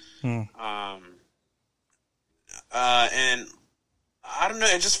taste. And I don't know,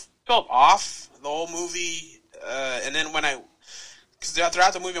 it just felt off the whole movie. And then because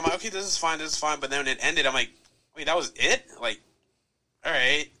throughout the movie, I'm like, okay, this is fine. But then when it ended, I'm like, wait, that was it? Like, all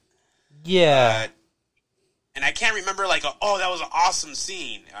right. Yeah. And I can't remember like, that was an awesome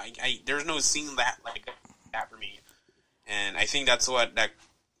scene. There's no scene that like that for me. And I think that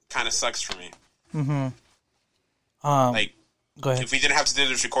kind of sucks for me. Mm-hmm. Like, go ahead. If we didn't have to do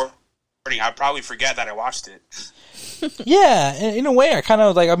this recording, I'd probably forget that I watched it. Yeah, in a way, I kind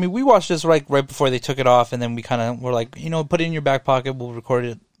of like. I mean, we watched this right before they took it off, and then we kind of were like, put it in your back pocket. We'll record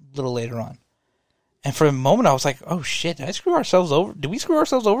it a little later on. And for a moment, I was like, "Oh shit! Did I screw ourselves over? Did we screw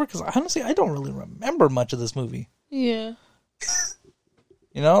ourselves over?" Because honestly, I don't really remember much of this movie. Yeah.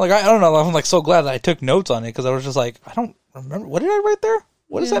 Like I don't know. I'm like so glad that I took notes on it because I was just like, I don't remember. What did I write there?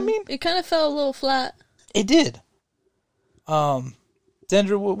 What does that mean? It kind of fell a little flat. It did.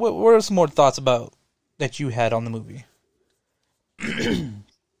 Dendra, what are some more thoughts about that you had on the movie?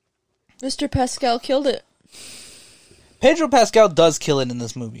 Mr. Pascal killed it. Pedro Pascal does kill it in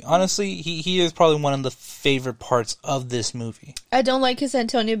this movie. Honestly, he is probably one of the favorite parts of this movie. I don't like his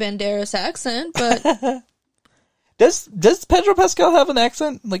Antonio Banderas accent, but does Pedro Pascal have an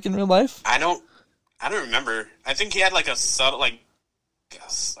accent like in real life? I don't remember. I think he had like a subtle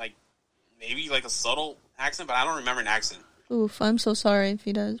maybe like a subtle accent, but I don't remember an accent. Oof, I'm so sorry if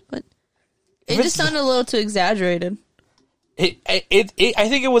he does, but it just sounded a little too exaggerated. I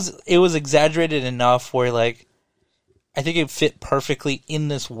think it was exaggerated enough where like I think it fit perfectly in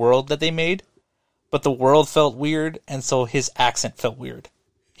this world that they made, but the world felt weird, and so his accent felt weird,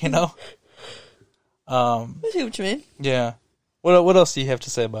 I see what you mean. Yeah. What else do you have to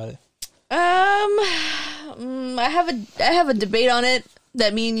say about it? I have a debate on it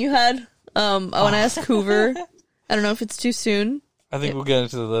that me and you had. I want to ask Hoover. I don't know if it's too soon. I think we'll get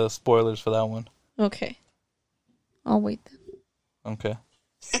into the spoilers for that one. Okay. I'll wait then. Okay.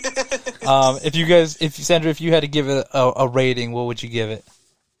 Sandra, if you had to give it a rating, what would you give it?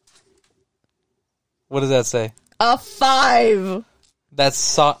 What does that say? A 5. That's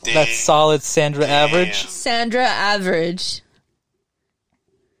solid Sandra average? Sandra average.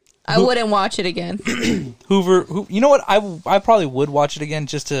 I wouldn't watch it again. Hoover, you know what? I probably would watch it again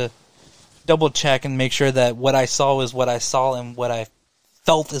just to double check and make sure that what I saw is what I saw and what I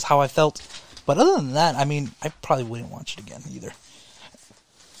felt is how I felt. But other than that, I mean, I probably wouldn't watch it again either.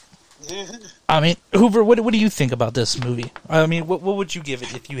 I mean, Hoover, what do you think about this movie? I mean, what would you give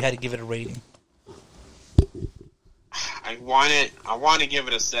it if you had to give it a rating? I want to give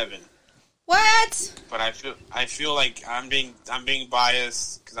it a 7. What? But I feel like I'm being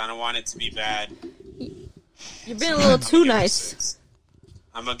biased because I don't want it to be bad. You're being a little too nice.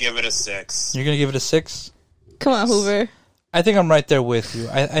 I'm gonna give it a 6. You're gonna give it a 6? Come on, Hoover. I think I'm right there with you.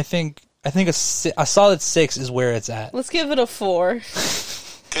 I think a solid 6 is where it's at. Let's give it a 4.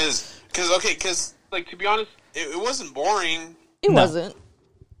 Because like, to be honest, it wasn't boring. It wasn't.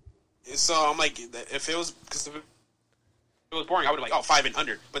 So I'm like, if it was boring, I would have like 5 and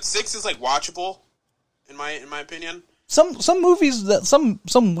under. But 6 is like watchable, in my opinion. Some movies that some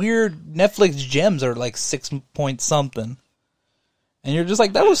weird Netflix gems are like 6 point something, and you're just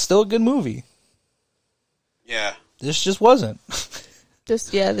like, that was still a good movie. Yeah, this just wasn't.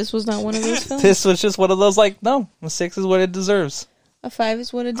 This was not one of those films. This was just one of those like, no, a 6 is what it deserves. A 5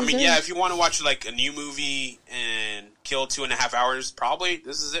 is what it deserves. I mean, yeah, if you want to watch like a new movie and kill 2.5 hours, probably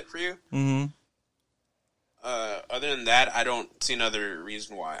this is it for you. Mm-hmm. Other than that, I don't see another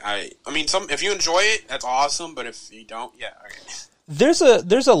reason why. I mean, if you enjoy it, that's awesome. But if you don't, yeah, okay. There's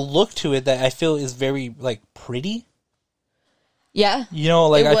a look to it that I feel is very like pretty. Yeah, you know,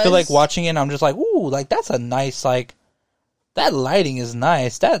 like I feel like watching it, I'm just like, ooh, like that's a nice, like that lighting is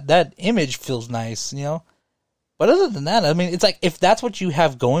nice. That image feels nice, you know. But other than that, I mean, it's like if that's what you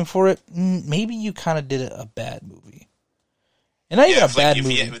have going for it, maybe you kind of did a bad movie, and not even a bad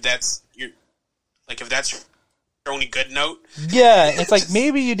movie. If that's your only good note. Yeah, it's like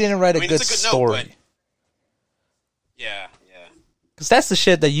maybe you didn't write a good story. Note, but yeah. Because that's the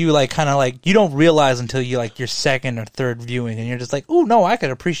shit that you like, kind of like you don't realize until you like your second or third viewing, and you're just like, oh no, I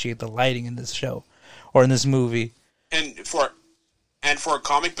could appreciate the lighting in this show or in this movie. And for a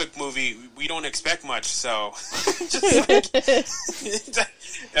comic book movie, we don't expect much, so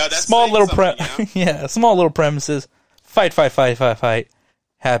that's small little you know? Small little premises. Fight.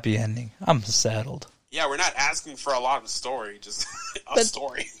 Happy ending. I'm saddled. Yeah, we're not asking for a lot of story, just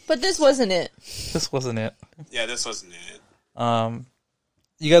story. But this wasn't it. This wasn't it. Yeah, this wasn't it.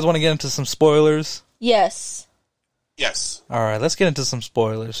 You guys want to get into some spoilers? Yes. Yes. All right, let's get into some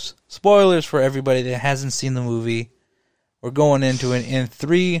spoilers. Spoilers for everybody that hasn't seen the movie. We're going into it in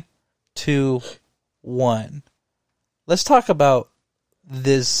 3, 2, 1. Let's talk about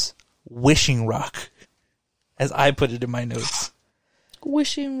this wishing rock, as I put it in my notes.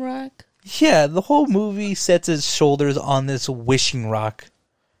 Wishing rock. Yeah, the whole movie sets its shoulders on this wishing rock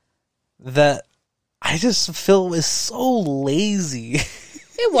that I just feel is so lazy.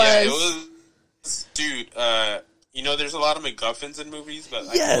 It was. Yeah, it was. Dude, you know, there's a lot of MacGuffins in movies, but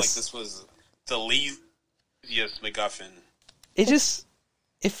I feel like this was the laziest MacGuffin. It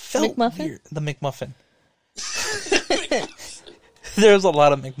felt McMuffin? weird. The McMuffin. There's a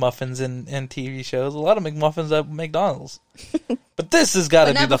lot of McMuffins in TV shows. A lot of McMuffins at McDonald's. But this has got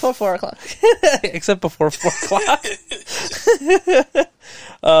to be not before 4 o'clock. Except before 4 o'clock.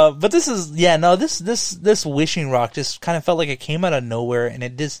 But this is, this wishing rock just kind of felt like it came out of nowhere, and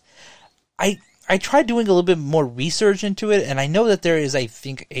it just, I tried doing a little bit more research into it, and I know that there is, I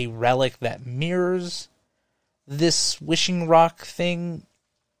think, a relic that mirrors this wishing rock thing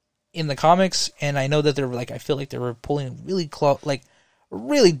in the comics, and I know that they're like, I feel like they were pulling a really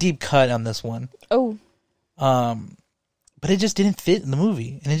really deep cut on this one. Oh. But it just didn't fit in the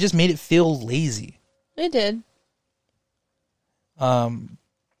movie, and it just made it feel lazy. It did. Another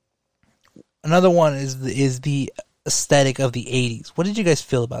one is the aesthetic of the 80s. What did you guys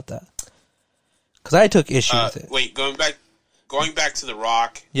feel about that? Because I took issue with it. Wait, going back to The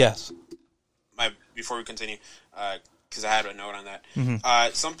Rock. Yes. Before we continue, because I had a note on that. Mm-hmm.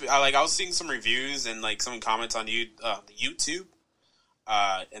 I was seeing some reviews and like some comments on YouTube,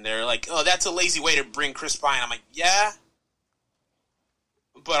 and they're like, "Oh, that's a lazy way to bring Chris Pine." I'm like, "Yeah,"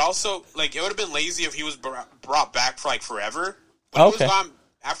 but also like it would have been lazy if he was brought back for like forever. But he was gone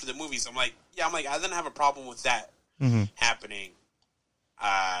after the movie, so I'm like, I'm like, I didn't have a problem with that happening.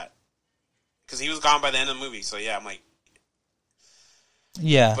 Because he was gone by the end of the movie. So yeah, I'm like,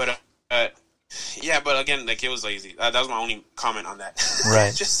 yeah, but but again, like, it was lazy. That was my only comment on that.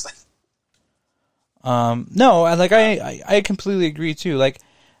 Right. Just like, no, like I completely agree too. Like,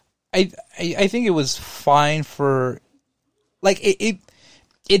 I think it was fine for, like,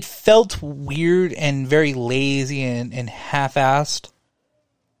 it felt weird and very lazy and half-assed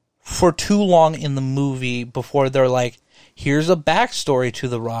for too long in the movie before they're like, here's a backstory to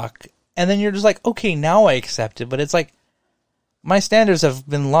The Rock. And then you're just like, okay, now I accept it. But it's like, my standards have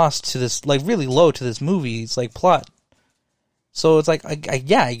been lost to this, like, really low to this movie's, like, plot. So it's like, I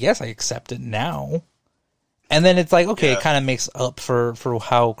guess I accept it now. And then it's like, okay, it kind of makes up for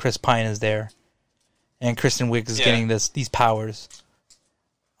how Chris Pine is there. And Kristen Wiig is getting these powers.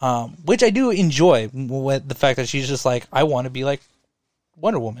 Which I do enjoy, with the fact that she's just like, I want to be like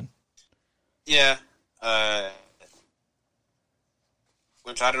Wonder Woman. Yeah.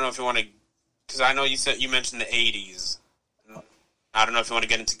 Which I don't know if you want to, because I know you mentioned the 80s. I don't know if you want to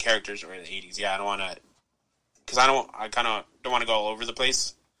get into characters or the 80s. Yeah, I don't want to, because I kind of don't want to go all over the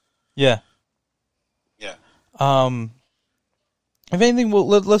place. Yeah. Yeah. If anything,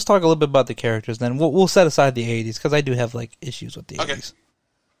 let's talk a little bit about the characters. Then we'll set aside the 80s because I do have like issues with the 80s.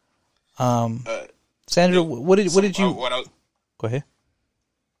 Sandra, what did you? Go ahead.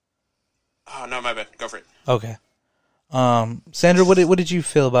 Oh no, my bad. Go for it. Okay. Sandra, what did you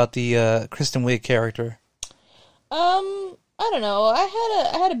feel about the Kristen Wiig character? I don't know.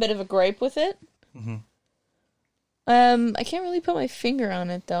 I had a bit of a gripe with it. Mm-hmm. I can't really put my finger on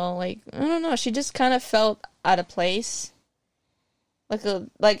it though. Like, I don't know. She just kind of felt out of place.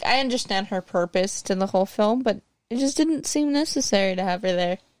 Like I understand her purpose to the whole film, but it just didn't seem necessary to have her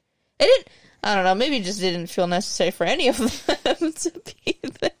there. It didn't. I don't know. Maybe it just didn't feel necessary for any of them to be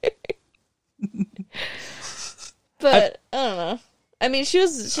there. But I don't know. I mean, she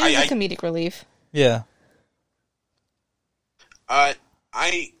was a comedic relief. Yeah. I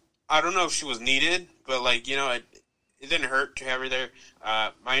don't know if she was needed, but like, you know, it didn't hurt to have her there.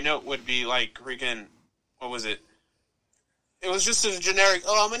 My note would be like freaking, what was it? It was just a generic,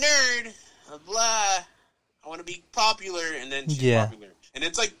 oh, I'm a nerd, blah, I want to be popular, and then she's popular. And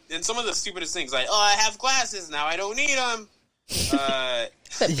it's like, and some of the stupidest things, like, oh, I have glasses now, I don't need them.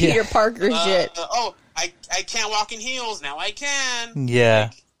 Peter Parker shit. Oh, I can't walk in heels, now I can. Yeah.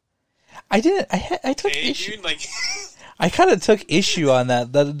 Like, I took issue. Dude, like, I kind of took issue on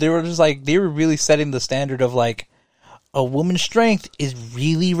that. That they were just like, they were really setting the standard of like, a woman's strength is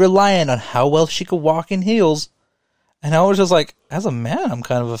really reliant on how well she could walk in heels. And I was just like, as a man, I'm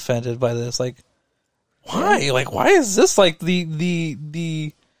kind of offended by this. Like, why? Like, why is this like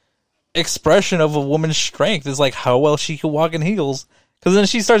the expression of a woman's strength is like how well she can walk in heels? Because then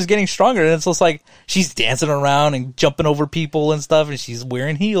she starts getting stronger, and it's just like she's dancing around and jumping over people and stuff, and she's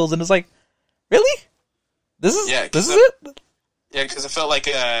wearing heels, and it's like, really? This is it? Yeah, because it felt like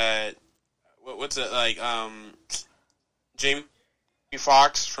what's it like? Jamie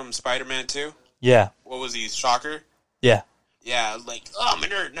Foxx from Spider-Man 2. Yeah. What was he? Shocker. Yeah. Yeah, like, oh, I'm a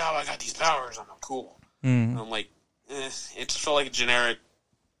nerd now. I got these powers. I'm cool. Mm. I'm like, it just felt like a generic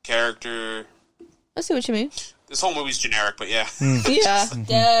character. I see what you mean. This whole movie's generic, but yeah. Yeah,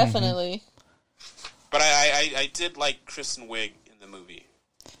 definitely. But I did like Kristen Wiig in the movie.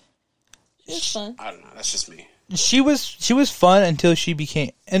 It's fun. I don't know. That's just me. She was fun until she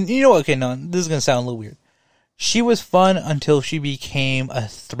became, and you know, okay, no, this is gonna sound a little weird. She was fun until she became a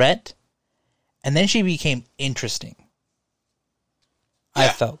threat, and then she became interesting. Yeah. I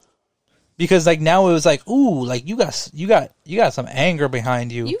felt. Because like now it was like, ooh, like you got some anger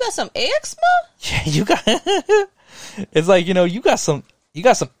behind you. You got some eczema? Yeah, you got it's like, you know, you got some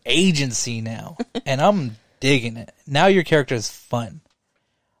agency now. And I'm digging it. Now your character is fun.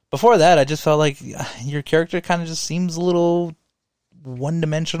 Before that, I just felt like your character kind of just seems a little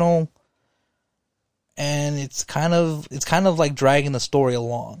one-dimensional. And it's kind of like dragging the story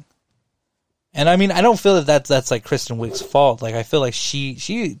along. And I mean, I don't feel that that's like Kristen Wiig's fault. Like, I feel like she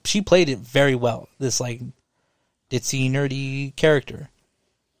played it very well. This like ditzy, nerdy character.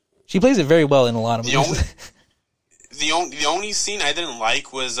 She plays it very well in a lot of movies. The only scene I didn't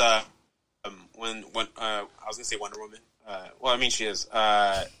like was when I was gonna say Wonder Woman. Well, I mean she is.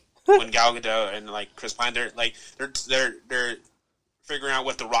 When Gal Gadot and like Chris Pine, they're figuring out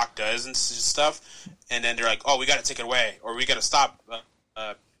what The Rock does and stuff, and then they're like, oh, we got to take it away, or we got to stop.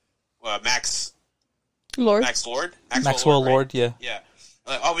 Maxwell Lord, yeah. Yeah.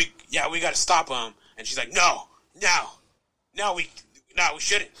 Like, we got to stop him. And she's like, no, we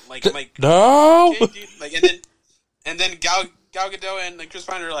shouldn't. Like, I'm like, no. Okay, dude. Like, and then Gal Gadot and like Chris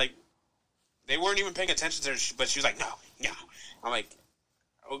Pine are like, they weren't even paying attention to her, but she was like, no. I'm like,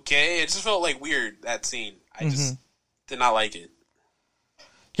 okay. It just felt like weird, that scene. I just did not like it.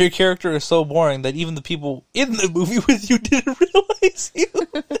 Your character is so boring that even the people in the movie with you didn't realize you.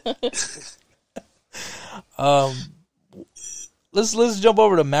 Let's jump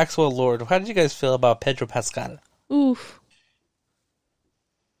over to Maxwell Lord. How did you guys feel about Pedro Pascal? Oof.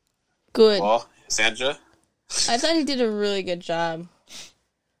 Good. Well, Sandra? I thought he did a really good job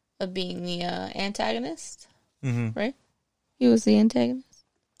of being the antagonist. Right? He was the antagonist.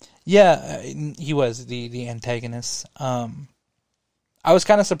 Yeah, he was the antagonist. I was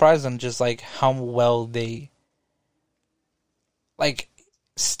kind of surprised on just like how well they like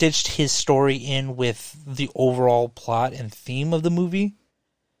stitched his story in with the overall plot and theme of the movie.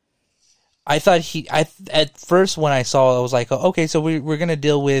 I thought at first when I saw it, I was like, oh, okay, so we're gonna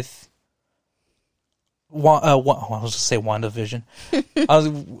deal with I was going to say WandaVision. I was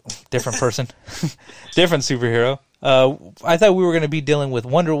different person, different superhero. I thought we were going to be dealing with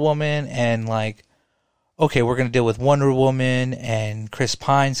Wonder Woman and like, okay, we're going to deal with Wonder Woman and Chris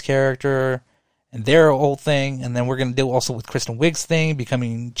Pine's character and their whole thing, and then we're going to deal also with Kristen Wiig's thing,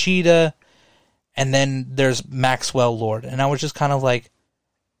 becoming Cheetah, and then there's Maxwell Lord. And I was just kind of like,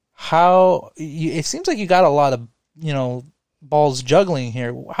 it seems like you got a lot of, balls juggling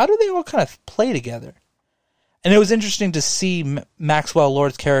here. How do they all kind of play together? And it was interesting to see Maxwell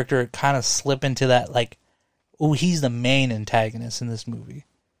Lord's character kind of slip into that, like, oh, he's the main antagonist in this movie.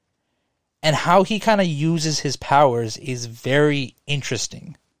 And how he kind of uses his powers is very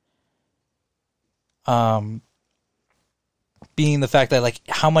interesting. Being the fact that, like,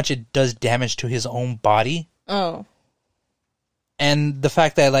 how much it does damage to his own body. Oh. And the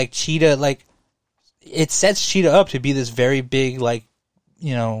fact that, like, Cheetah, like, it sets Cheetah up to be this very big, like,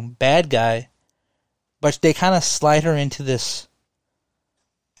 bad guy. But they kind of slide her into this,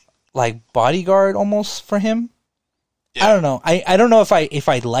 like, bodyguard almost for him. Yeah. I don't know. I don't know if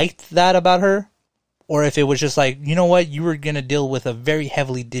I liked that about her, or if it was just like, you know what, you were gonna deal with a very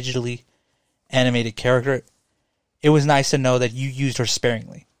heavily digitally animated character. It was nice to know that you used her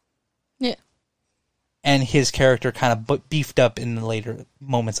sparingly. Yeah. And his character kind of beefed up in the later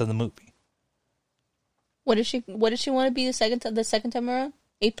moments of the movie. What did she want to be the second time around?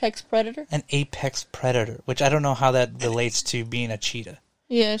 Apex Predator? An Apex Predator, which I don't know how that relates to being a cheetah.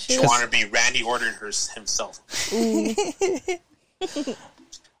 Yeah, she wanted to be Randy Orton himself.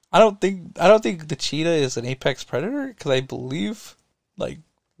 I don't think the cheetah is an Apex Predator, because I believe like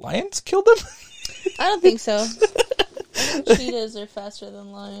lions killed him. I don't think so. Cheetahs are faster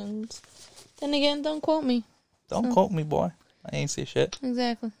than lions. Then again, don't quote me. Don't quote me, boy. I ain't say shit.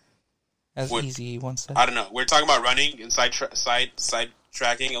 Exactly. As easy once said. I don't know. We're talking about running and side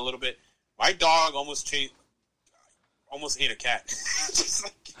tracking a little bit. My dog almost ate a cat.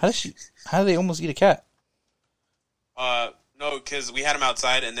 How do they almost eat a cat? No, because we had him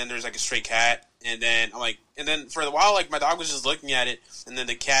outside, and then there's like a stray cat, and then for a while, like my dog was just looking at it, and then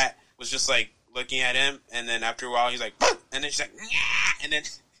the cat was just like looking at him, and then after a while, he's like, and then she's like, Nyah! And then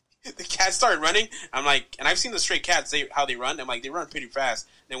the cat started running. I'm like, and I've seen the stray cats, how they run. I'm like, they run pretty fast.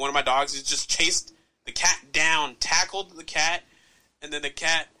 Then one of my dogs just chased the cat down, tackled the cat, and then the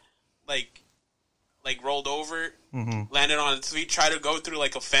cat like rolled over, landed on its feet, tried to go through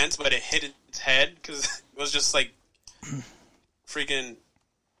like a fence, but it hit its head because it was just like freaking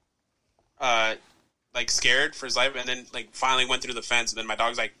like scared for his life, and then like finally went through the fence, and then my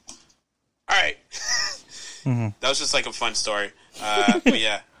dog's like, all right. That was just like a fun story. But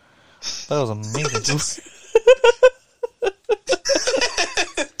yeah. That was amazing.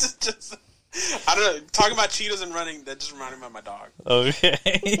 I don't know. Talking about cheetahs and running, that just reminded me of my dog.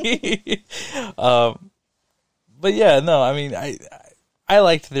 Okay. But yeah, no, I mean, I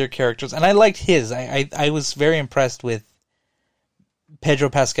liked their characters, and I liked his. I was very impressed with Pedro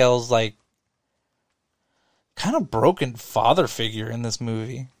Pascal's, like, kind of broken father figure in this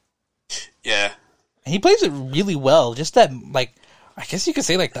movie. Yeah. And he plays it really well. Just that, like, I guess you could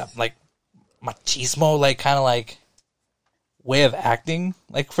say, like, that, like, machismo, like, kind of, like, way of acting,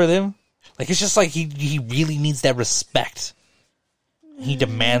 like, for them. Like, it's just like he really needs that respect. He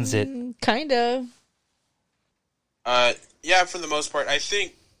demands it. Kind of. Yeah, for the most part. I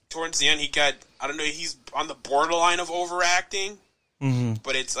think towards the end he got, I don't know, he's on the borderline of overacting.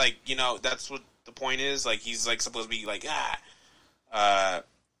 But it's like, that's what the point is. Like, he's, like, supposed to be, like,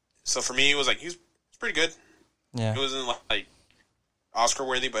 so for me, it was, like, he was pretty good. Yeah. It wasn't, like,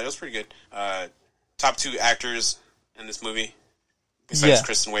 Oscar-worthy, but it was pretty good. Top 2 actors in this movie. Besides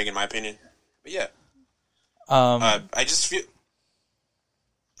Kristen Wiig, in my opinion. But yeah. I just feel...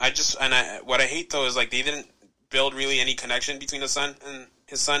 what I hate, though, is, like, they didn't build really any connection between his son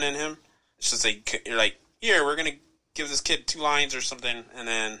and him. it's just like you're like, here, we're gonna give this kid 2 lines or something, and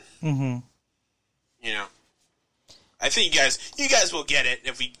then you know, I think you guys will get it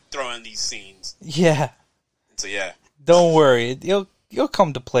if we throw in these scenes. Yeah. So yeah, Don't worry. You'll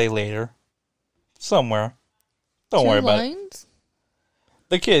come to play later. Somewhere. Don't worry about it.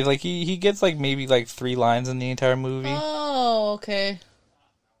 The kid, like, he gets, like, maybe, like, 3 lines in the entire movie. Oh, okay.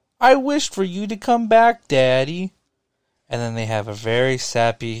 I wished for you to come back, Daddy. And then they have a very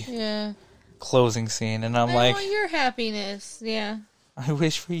sappy closing scene. And I'm like... I want your happiness. Yeah. I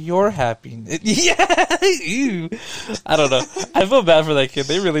wish for your happiness. Yeah! Ew. I don't know. I feel bad for that kid.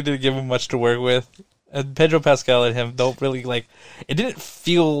 They really didn't give him much to work with. And Pedro Pascal and him don't really, like... It didn't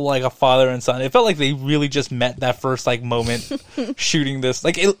feel like a father and son. It felt like they really just met that first, like, moment shooting this.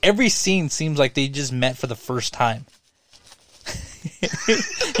 Like, every scene seems like they just met for the first time.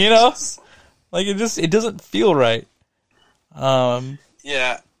 You know? Like, it doesn't feel right.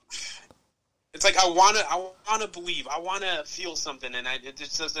 Yeah. It's like I wanna believe, I wanna feel something, and it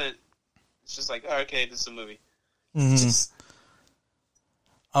just doesn't. It's just like, oh, okay, this is a movie.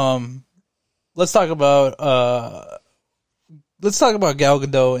 Let's talk about Gal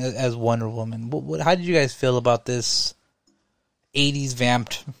Gadot as Wonder Woman. How did you guys feel about this 80s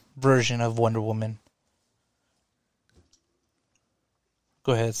vamped version of Wonder Woman?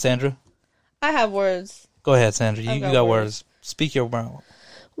 Go ahead, Sandra. I have words. Go ahead, Sandra. You got words. Speak your mouth.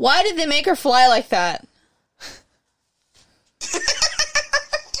 Why did they make her fly like that?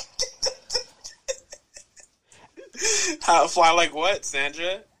 How fly like what,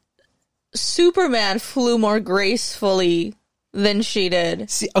 Sandra? Superman flew more gracefully than she did.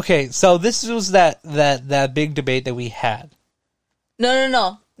 See, okay, so this was that big debate that we had.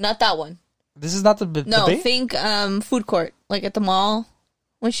 No, not that one. This is not the No, debate? think food court, like at the mall,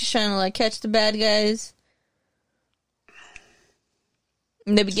 when she's trying to like catch the bad guys.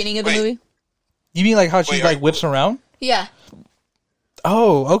 In the beginning of the movie? You mean like how she whips around? Yeah.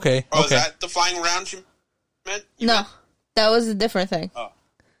 Oh, okay. Oh, okay. is that the flying around you meant? That was a different thing. Oh.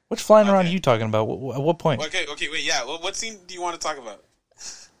 Which flying around are you talking about? At what point? Okay, wait, yeah. Well, what scene do you want to talk about?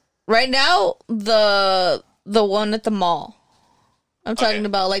 Right now, the one at the mall. I'm talking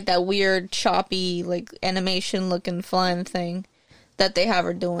about like that weird, choppy, like animation looking flying thing that they have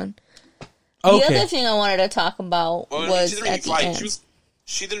her doing. The other thing I wanted to talk about was she didn't at the end.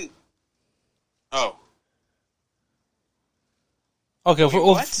 She didn't. Oh. Okay,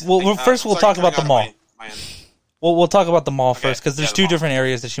 first we'll talk about the mall. We'll talk about the mall first because there's 2 different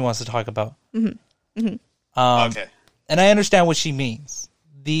areas that she wants to talk about. Mm-hmm. Mm-hmm. Okay. And I understand what she means.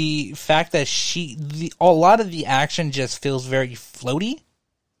 The fact that a lot of the action just feels very floaty,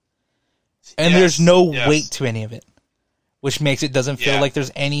 and there's no weight to any of it, which makes it doesn't feel like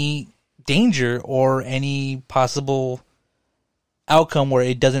there's any danger or any possible outcome where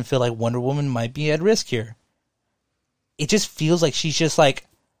it doesn't feel like Wonder Woman might be at risk here. It just feels like she's just like,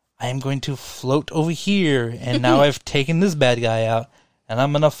 I'm going to float over here, and now I've taken this bad guy out, and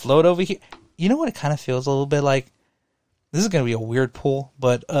I'm going to float over here. You know what it kind of feels a little bit like? This is going to be a weird pull,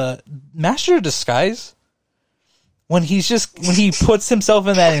 but Master of Disguise, when he puts himself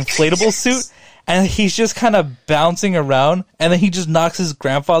in that inflatable suit, and he's just kind of bouncing around, and then he just knocks his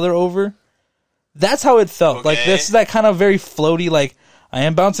grandfather over. That's how it felt. Okay. Like, this that kind of very floaty, like, I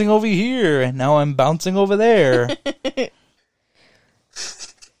am bouncing over here, and now I'm bouncing over there.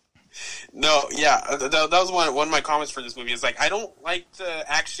 No, yeah, that was one of my comments for this movie. Is like, I don't like the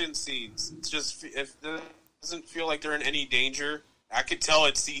action scenes. It's just, if it doesn't feel like they're in any danger. I could tell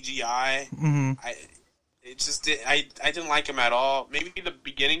it's CGI. Mm-hmm. I didn't like them at all. Maybe the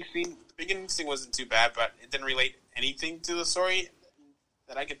beginning scene wasn't too bad, but it didn't relate anything to the story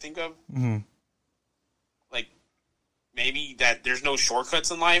that I could think of. Mm-hmm. Like, maybe that there's no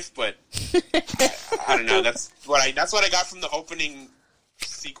shortcuts in life, but I don't know. That's what I got from the opening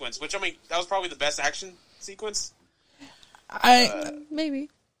sequence, which, I mean, that was probably the best action sequence. Maybe.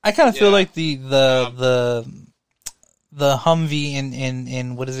 I kind of feel like the Humvee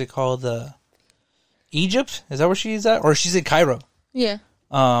in what is it called? Egypt? Is that where she's at? Or she's in Cairo. Yeah.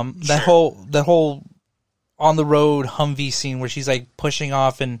 That whole on the road Humvee scene where she's like pushing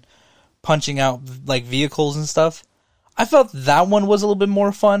off and punching out like vehicles and stuff. I felt that one was a little bit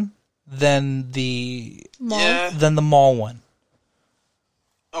more fun than the mall one.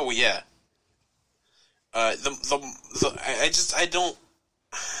 Oh yeah. I don't.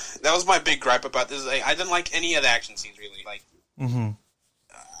 That was my big gripe about this. Like, I didn't like any of the action scenes really. Like,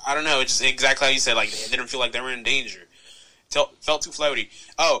 I don't know. It's just exactly how you said. Like, they didn't feel like they were in danger. Felt too floaty.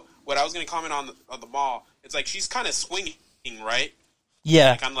 Oh, what I was going to comment on the mall. It's like she's kind of swinging, right?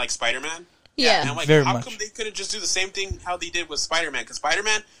 Yeah, kind of like Spider-Man. Yeah, and I'm like, very how much. come they couldn't just do the same thing how they did with Spider-Man? Because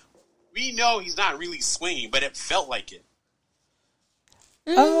Spider-Man we know he's not really swinging, but it felt like it.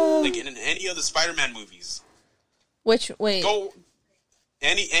 Like in any of the Spider-Man movies. Wait.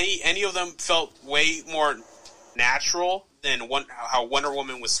 Any of them felt way more natural than how Wonder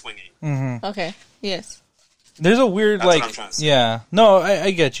Woman was swinging. Mm-hmm. Okay. Yes. There's a weird, That's like, what I'm trying to say. yeah. No,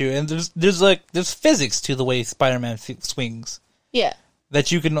 I get you. And there's physics to the way Spider-Man swings Yeah.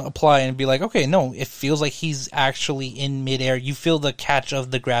 that you can apply and be like, okay, no, it feels like he's actually in midair. You feel the catch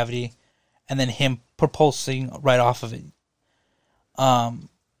of the gravity and then him propulsing right off of it.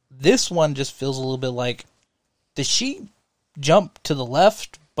 This one just feels a little bit like, did she jump to the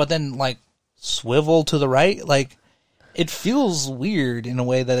left, but then, like, swivel to the right? Like, it feels weird in a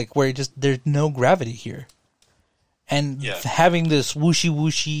way that, like, where there's no gravity here. And having this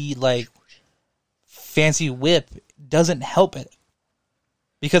whooshy, like, fancy whip doesn't help it.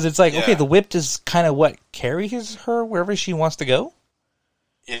 Because it's like, okay, the whip is kind of what carries her wherever she wants to go.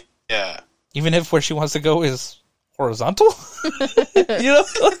 Yeah. Even if where she wants to go is horizontal. You know?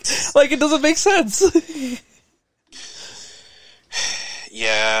 Like, it doesn't make sense.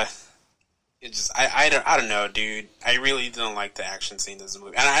 Yeah. It just I don't know, dude. I really didn't like the action scenes in this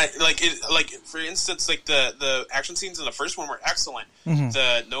movie, and I like for instance, like the action scenes in the first one were excellent. Mm-hmm.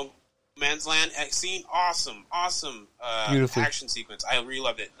 The No Man's Land scene, awesome, beautiful action sequence. I really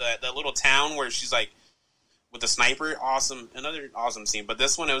loved it. The little town where she's like with the sniper, awesome, another awesome scene. But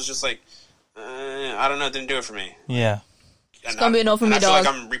this one, it was just like I don't know, it didn't do it for me. Yeah, it's gonna be a no for me, dog. I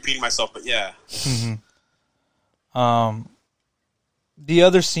feel like I'm repeating myself, but yeah. Mm-hmm. The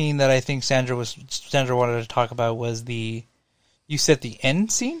other scene that I think Sandra wanted to talk about was you said the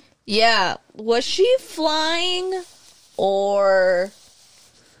end scene? Yeah. Was she flying or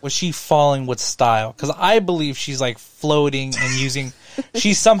was she falling with style? Because I believe she's like floating and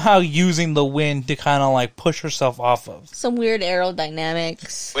she's somehow using the wind to kind of like push herself off of. Some weird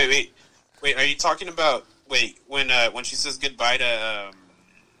aerodynamics. Wait. Are you talking about when she says goodbye to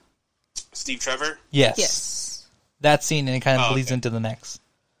Steve Trevor? Yes. That scene, and it kind of bleeds into the next.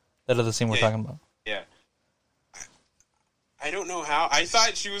 That other scene we're talking about. Yeah. I don't know how. I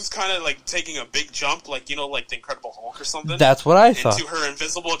thought she was kind of like taking a big jump, like, you know, like the Incredible Hulk or something. That's what I thought. Into her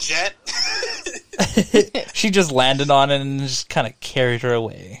invisible jet. She just landed on it and just kind of carried her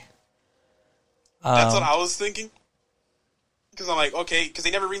away. That's what I was thinking. Because I'm like, okay, because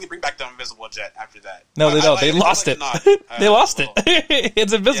they never really bring back the invisible jet after that. No, they don't. They lost it. They lost it.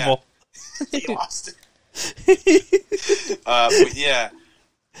 It's invisible. Yeah. They lost it. But yeah.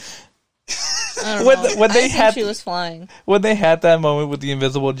 When they had she was flying. When they had that moment with the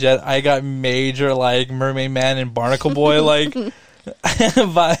invisible jet, I got major like Mermaid Man and Barnacle Boy like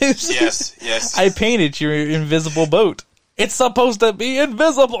vibes. Yes. I painted your invisible boat. It's supposed to be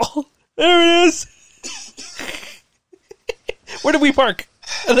invisible. There it is. Where did we park?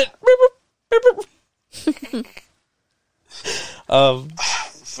 And then,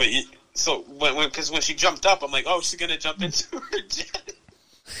 So when she jumped up, I'm like, oh, she's gonna jump into her jet.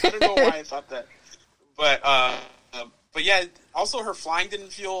 I don't know why I thought that, but yeah. Also, her flying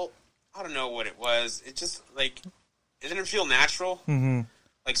didn't feel. I don't know what it was. It just like it didn't feel natural. Mm-hmm.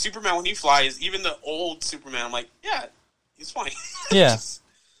 Like Superman when he flies, even the old Superman, I'm like, yeah, he's fine. Yeah.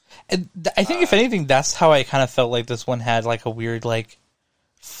 And I think if anything, that's how I kind of felt like this one had like a weird like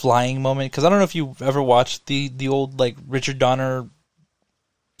flying moment. Because I don't know if you ever watched the old like Richard Donner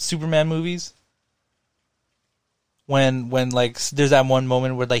Superman movies. When like there's that one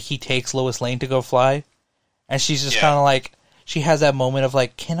moment where like he takes Lois Lane to go fly, and she's just kind of like she has that moment of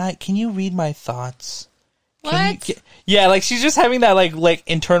like, can you read my thoughts? What? Yeah, like she's just having that like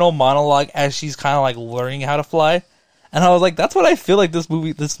internal monologue as she's kind of like learning how to fly. And I was like, that's what I feel like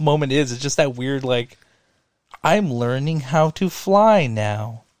this moment is. It's just that weird, like, I'm learning how to fly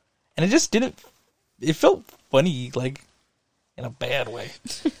now. And it just it felt funny, like, in a bad way.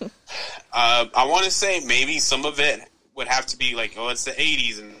 I want to say maybe some of it would have to be like, oh, it's the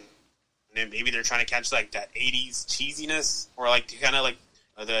 80s, and then maybe they're trying to catch, like, that 80s cheesiness, or, like, kind of like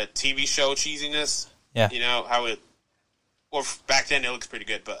the TV show cheesiness. Yeah. You know, how it, well, back then it looks pretty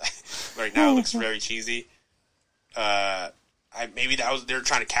good, but right now it looks very cheesy. Maybe they're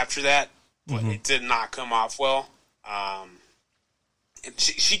trying to capture that, but it did not come off well.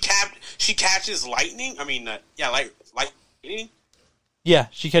 She catches lightning. I mean, lightning. Yeah,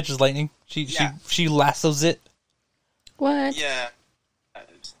 she catches lightning. She lassos it. What? Yeah,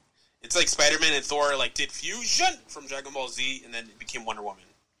 it's like Spider-Man and Thor like did fusion from Dragon Ball Z, and then it became Wonder Woman.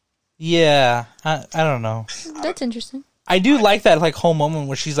 Yeah, I don't know. That's interesting. I do like that like whole moment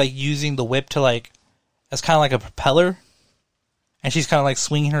where she's like using the whip to like as kind of like a propeller, and she's kind of like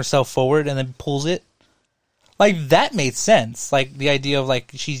swinging herself forward and then pulls it. Like, that made sense. Like, the idea of,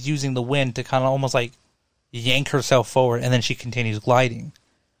 like, she's using the wind to kind of almost, like, yank herself forward, and then she continues gliding.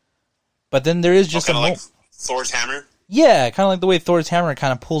 But then there is just kind of like Thor's hammer? Yeah, kind of like the way Thor's hammer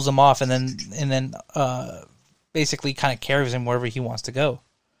kind of pulls him off and then basically kind of carries him wherever he wants to go.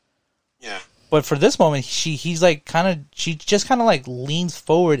 Yeah. But for this moment, she just kind of like leans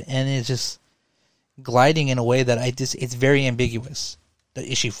forward and is just gliding in a way that it's very ambiguous.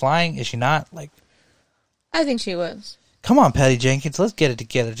 Is she flying? Is she not? Like, I think she was. come on, Patty Jenkins, let's get it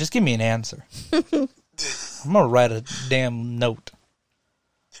together. Just give me an answer. I'm gonna write a damn note.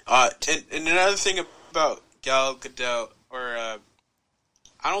 And another thing about Gal Gadot, I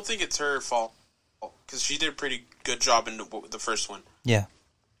don't think it's her fault because she did a pretty good job in the first one. Yeah,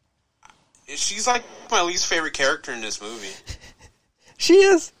 she's like my least favorite character in this movie. she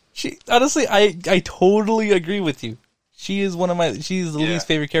is. She honestly, I totally agree with you. She is she's the least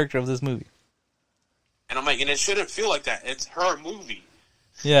favorite character of this movie. And I'm like, and it shouldn't feel like that. It's her movie.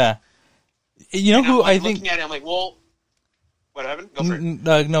 Yeah, you know and who I'm, like, I think. Looking at it, I'm like, well, what happened? Go for it.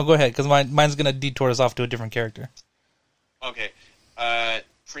 No, go ahead, because mine's gonna detour us off to a different character. Okay,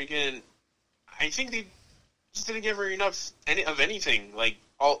 freaking, I think they just didn't give her enough of anything. Like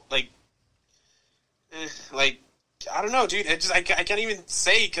I don't know, dude. I can't even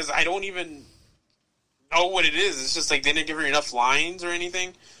say because I don't even know what it is. It's just like they didn't give her enough lines or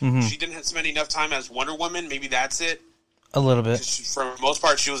anything. Mm-hmm. She didn't spend enough time as Wonder Woman. Maybe that's it. A little bit. For the most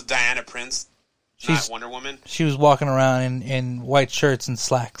part, she was Diana Prince, not Wonder Woman. She was walking around in white shirts and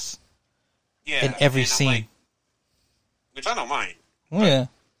slacks. Yeah, in every scene. Like, which I don't mind. Yeah.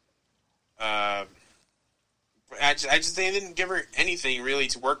 I just they didn't give her anything really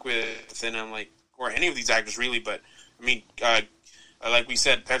to work with, and I'm like, or any of these actors really. But I mean, like we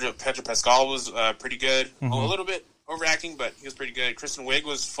said, Pedro Pascal was pretty good. Mm-hmm. A little bit overacting, but he was pretty good. Kristen Wiig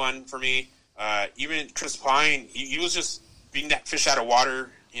was fun for me. Even Chris Pine, he was just being that fish out of water,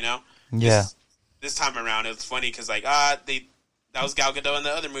 you know. Yeah. This time around, it was funny because like that was Gal Gadot in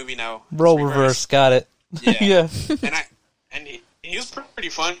the other movie. Now role reverse, got it. Yeah. Yeah. and he was pretty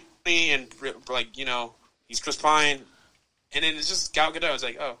funny, and like, you know, he's Chris Pine, and then it's just Gal Gadot. It's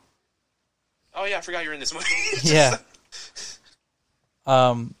like, oh yeah, I forgot you're in this movie. Yeah.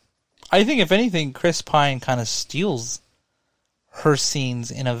 I think if anything, Chris Pine kind of steals her scenes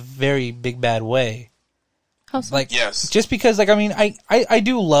in a very big bad way. How so? Like, yes. Just because, like, I mean, I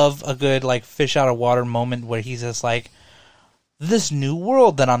do love a good, like, fish out of water moment where he's just like, this new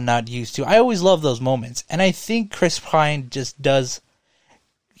world that I'm not used to. I always love those moments. And I think Chris Pine just does,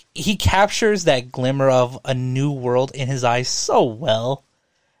 he captures that glimmer of a new world in his eyes so well.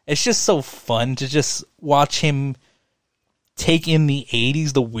 It's just so fun to just watch him take in the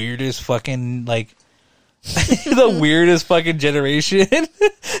 80s, the weirdest fucking, like, the weirdest fucking generation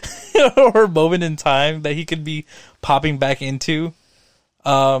or moment in time that he could be popping back into.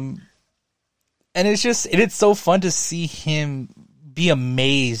 And it's so fun to see him be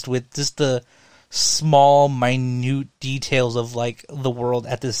amazed with just the small, minute details of, like, the world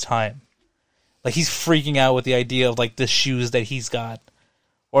at this time. Like, he's freaking out with the idea of, like, the shoes that he's got.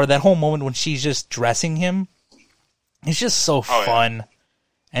 Or that whole moment when she's just dressing him. It's just so fun. Yeah.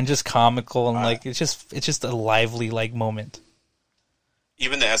 And just comical, and like it's just a lively like moment.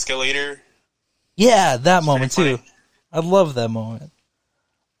 Even the escalator. Yeah, that moment too. I love that moment.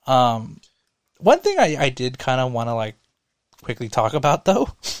 One thing I did kind of want to like quickly talk about though.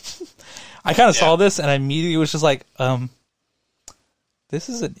 I kind of saw this and I immediately was just like, this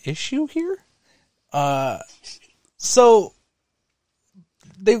is an issue here. So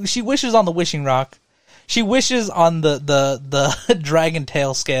she wishes on the wishing rock. She wishes on the dragon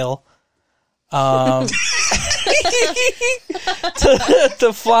tail scale to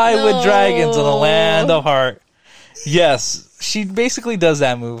fly with dragons in the land of heart. Yes, she basically does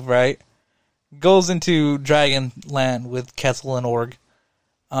that move, right? Goes into dragon land with Kessel and Org.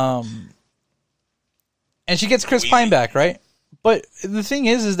 And she gets Chris Pine back, right? But the thing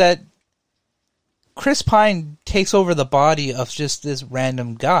is that Chris Pine takes over the body of just this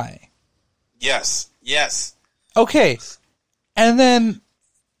random guy. Yes. Okay. And then,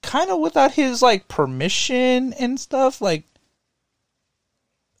 kind of without his, like, permission and stuff, like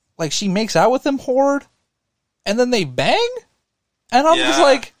she makes out with him, Horde, and then they bang? And I'm just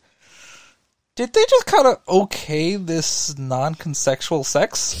like, did they just kind of okay this non-consensual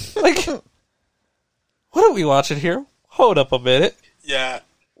sex? Like, what are we watching here? Hold up a minute. Yeah.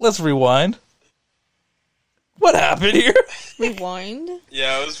 Let's rewind. What happened here? Rewind?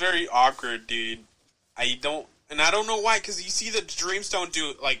 Yeah, it was very awkward, dude. I don't know why, because you see the Dreamstone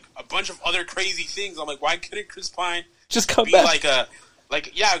do like a bunch of other crazy things. I'm like, why couldn't Chris Pine just come be back?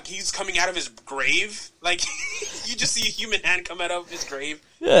 Like, yeah, he's coming out of his grave. Like, you just see a human hand come out of his grave.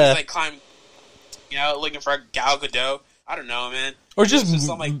 Yeah. He's, like, climbing, looking for Gal Gadot. I don't know, man. Or just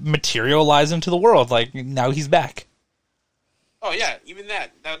like, materialize him to the world. Like, now he's back. Oh, yeah, even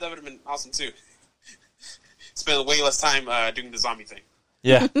that. That would have been awesome, too. Spend way less time doing the zombie thing.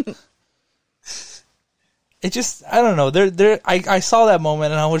 Yeah. It just, I don't know. I saw that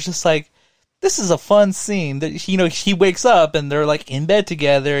moment and I was just like, this is a fun scene. That he wakes up and they're like in bed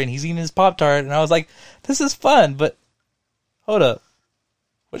together and he's eating his Pop-Tart and I was like, this is fun, but hold up.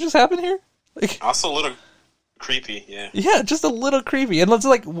 What just happened here? Like, also a little creepy, yeah. Yeah, just a little creepy. And it's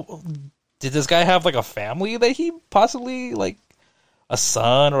like, did this guy have like a family that he possibly, like a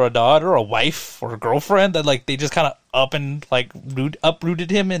son or a daughter or a wife or a girlfriend that like they just kind of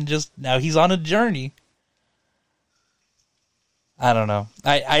uprooted him and just now he's on a journey? I don't know.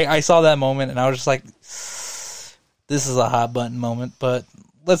 I saw that moment and I was just like, this is a hot button moment, but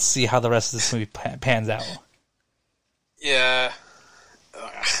let's see how the rest of this movie pans out. Yeah.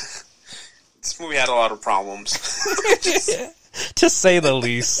 This movie had a lot of problems. To say the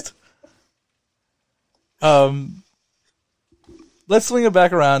least. Let's swing it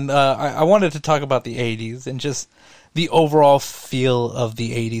back around. I wanted to talk about the 80s and just the overall feel of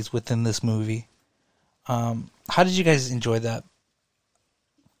the 80s within this movie. How did you guys enjoy that?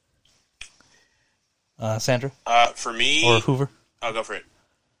 Sandra? For me... Or Hoover? I'll go for it.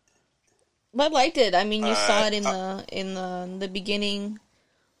 I liked it. I mean, you saw it in the beginning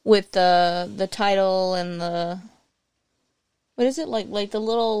with the title and the... What is it? Like the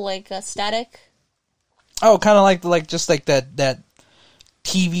little, static? Oh, kind of like just like that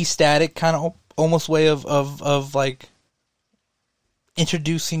TV static kind of almost way of like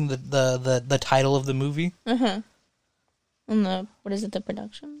introducing the title of the movie. Uh-huh. And the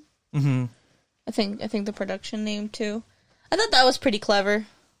production? Mm-hmm. I think the production name too. I thought that was pretty clever.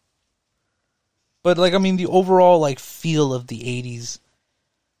 But like, I mean, the overall like feel of the 80s.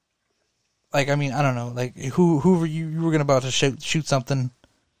 Like, I mean, I don't know. Like, who were you were about to shoot something?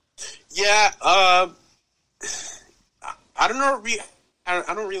 Yeah, I don't know.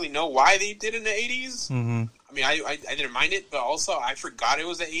 I don't really know why they did it in the 80s. Mm-hmm. I mean, I didn't mind it, but also I forgot it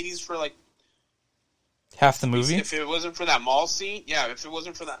was the 80s for like half the movie. If it wasn't for that mall scene, if it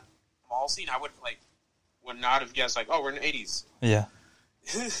wasn't for that mall scene, I would not have guessed oh, we're in the 80s. Yeah.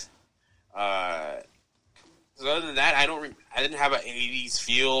 So other than that, I didn't have an 80s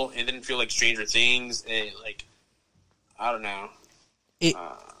feel. It didn't feel like Stranger Things. I don't know.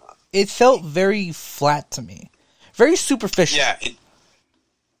 It felt very flat to me, very superficial. Yeah. It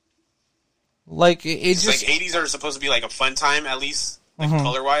It's just like 80s are supposed to be like a fun time, at least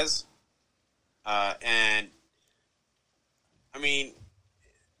color wise. And I mean,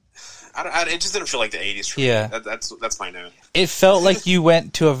 it just didn't feel like the 80s for me. That's my note. It felt like you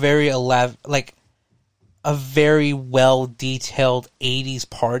went to a very a very well detailed 80s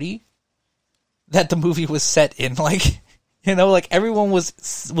party that the movie was set in. Like, everyone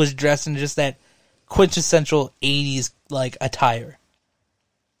was dressed in just that quintessential 80s like attire.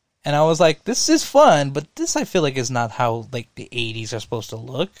 And I was like, this is fun, but this I feel like is not how like the 80s are supposed to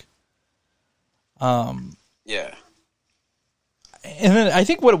look. Yeah. And then I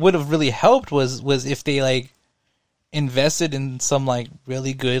think what would have really helped was if they like invested in some like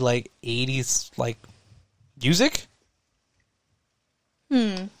really good like 80s like music.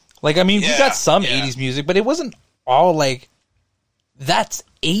 Like, I mean, we got some 80s music, but it wasn't all like that's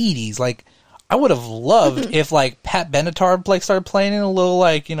 80s. Like, I would have loved if like Pat Benatar started playing in a little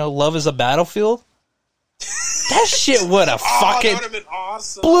like, Love Is a Battlefield. That shit would have fucking that would have been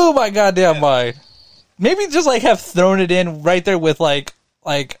awesome. Blew my goddamn mind. Maybe just like have thrown it in right there with like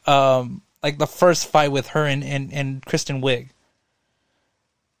the first fight with her and Kristen Wiig.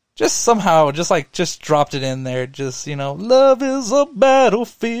 Just somehow, just dropped it in there. Just, love is a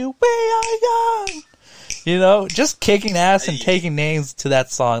battlefield, we are young. Just kicking ass and taking names to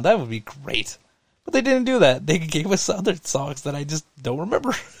that song. That would be great. But they didn't do that. They gave us other songs that I just don't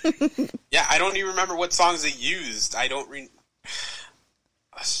remember. Yeah, I don't even remember what songs they used. I don't know, man.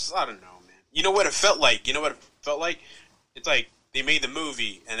 You know what it felt like? It's like they made the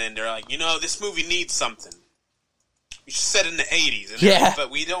movie, and then they're like, this movie needs something. We should set it in the 80s. And yeah. But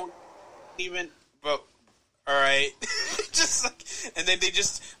we don't even... But, alright. And then they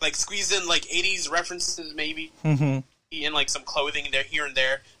just, squeeze in, 80s references, maybe. Mm-hmm. And, some clothing there, here and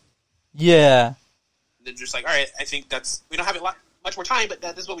there. Yeah. And they're just alright, I think that's... We don't have much more time, but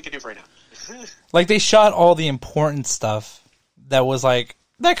this is what we can do for right now. They shot all the important stuff that was,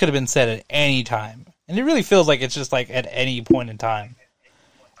 that could have been said at any time. And it really feels like it's just, at any point in time.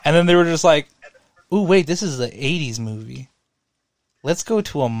 And then they were just ooh, wait, this is the 80s movie. let's go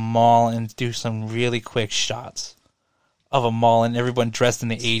to a mall and do some really quick shots of a mall and everyone dressed in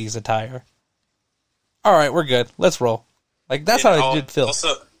the 80s attire. All right, we're good. Let's roll. Like, that's how it did feel.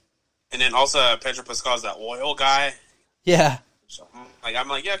 And then also, Pedro Pascal's that oil guy. Yeah. So, like, I'm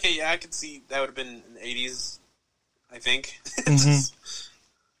like, yeah, okay, yeah, I could see that would have been in the 80s, I think.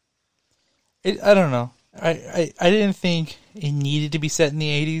 I don't know. I didn't think it needed to be set in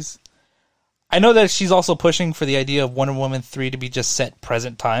the 80s. I know that she's also pushing for the idea of Wonder Woman 3 to be just set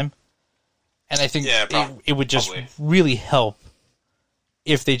present time. And I think it would just really help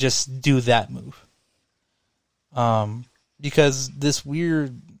if they just do that move. Because this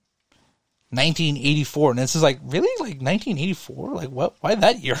weird 1984, and this is like, really? Like 1984? Like what? Why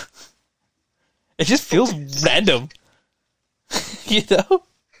that year? It just feels random. You know?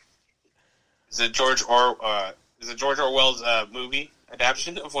 Is it George Orwell's movie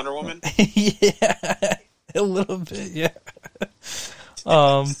adaptation of Wonder Woman? Yeah, a little bit. Yeah.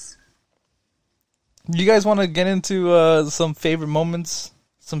 You guys want to get into some favorite moments,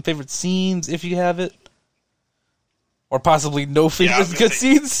 some favorite scenes, if you have it, or possibly no favorite good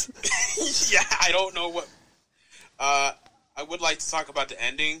scenes? Yeah, I don't know what. I would like to talk about the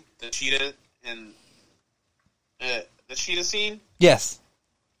ending, the cheetah and the cheetah scene. Yes.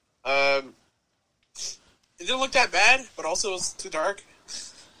 It didn't look that bad, but also it was too dark.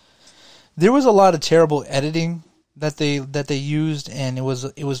 There was a lot of terrible editing that they used, and it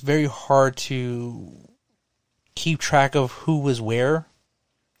was very hard to keep track of who was where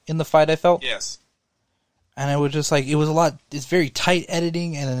in the fight, I felt. Yes. And it was just like, it's very tight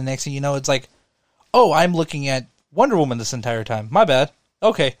editing, and then the next thing you know, it's like, oh, I'm looking at Wonder Woman this entire time. My bad.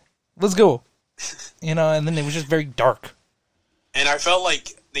 Okay, let's go. You know, and then it was just very dark. And I felt like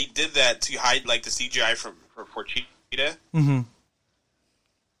they did that to hide like the CGI for Cheetah. Mm-hmm.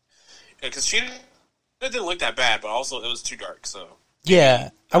 Because Cheetah didn't look that bad, but also it was too dark. So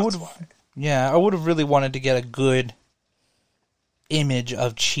I would have really wanted to get a good image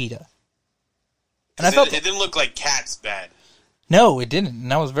of Cheetah. And I felt it didn't look like Cat's bad. No, it didn't,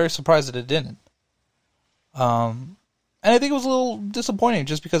 and I was very surprised that it didn't. And I think it was a little disappointing,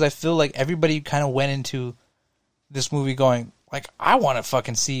 just because I feel like everybody kind of went into this movie going, like, I want to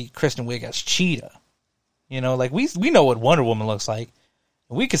fucking see Kristen Wiig as Cheetah. You know, like, we know what Wonder Woman looks like.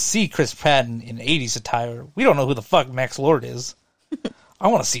 We could see Chris Pratt in 80s attire. We don't know who the fuck Max Lord is. I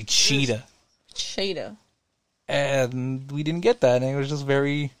want to see Cheetah. Cheetah. And we didn't get that, and it was just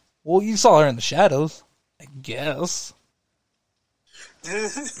very... Well, you saw her in the shadows, I guess.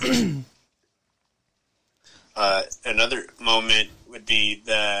 Another moment would be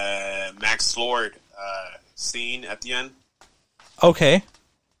the Max Lord scene at the end. Okay.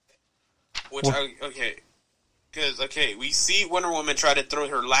 Because, we see Wonder Woman try to throw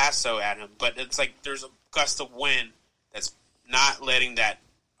her lasso at him, but it's like there's a gust of wind that's not letting that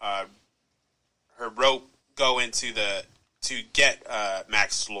her rope go into to get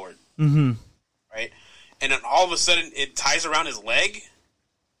Max Lord. Mm-hmm. Right? And then all of a sudden it ties around his leg.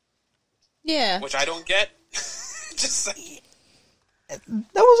 Yeah. Which I don't get. Just like...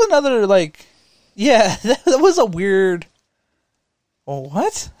 That was another, like... Yeah, that was a weird... Oh,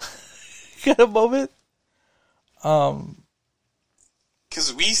 what? Kind of moment.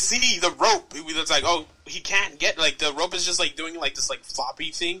 Because we see the rope. It's like, oh, he can't get... Like, the rope is just, like, doing, like, this, like,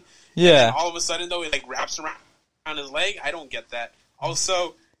 floppy thing. Yeah. And all of a sudden, though, it, like, wraps around his leg. I don't get that.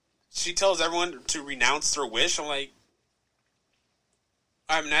 Also, she tells everyone to renounce their wish. I'm like...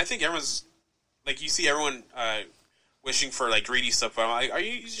 I mean, I think everyone's... Like, you see everyone wishing for, like, greedy stuff. But I'm like, are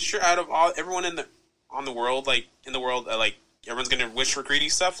you sure out of everyone in the world, like, everyone's going to wish for greedy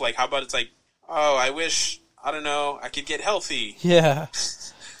stuff? Like, how about it's like, oh, I wish, I don't know, I could get healthy. Yeah.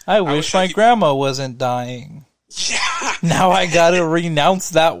 I wish my grandma wasn't dying. Yeah. Now I gotta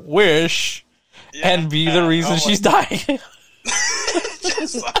renounce that wish and be the reason she's dying.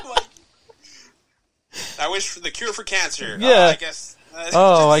 Just, I'm like, I wish for the cure for cancer. Yeah. I guess.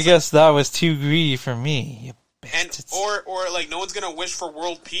 I guess that was too greedy for me. You bastards. And or like no one's gonna wish for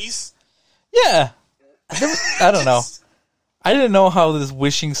world peace. Yeah. I don't know. I didn't know how this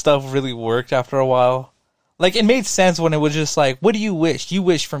wishing stuff really worked after a while. Like, it made sense when it was just like, what do you wish? You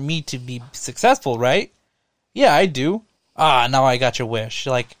wish for me to be successful, right? Yeah, I do. Now I got your wish.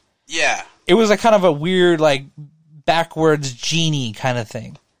 Like, yeah. It was a kind of a weird, like, backwards genie kind of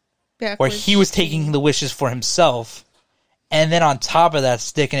thing. Where he was taking the wishes for himself, and then on top of that,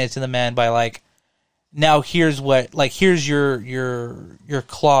 sticking it to the man by, like, now here's what, like, here's your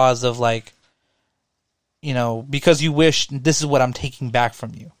clause of, like, you know, because you wish, this is what I'm taking back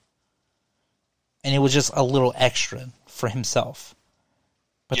from you. And it was just a little extra for himself.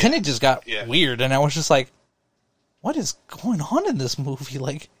 But then it just got weird, and I was just like, what is going on in this movie?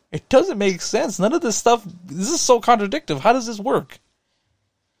 Like, it doesn't make sense. None of this stuff, this is so contradictory. How does this work?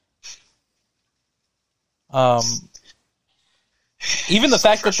 Even the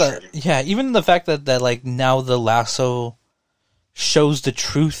fact that even the fact that like now the lasso shows the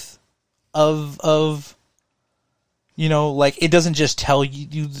truth of you know, like, it doesn't just tell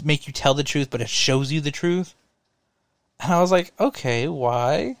you make you tell the truth, but it shows you the truth. And I was like, okay,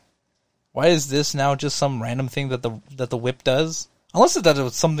 why is this now just some random thing that the whip does? Unless it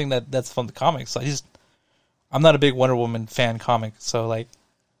was something that's from the comics. I'm not a big Wonder Woman fan comic, so like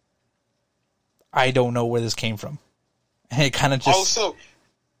I don't know where this came from. And it kind of just also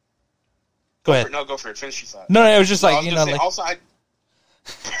go ahead. No, go for it. Finish your thought. No, it was just like, you know, say, like also I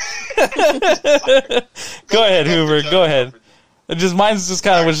go ahead, Hoover. Go ahead. Mine's just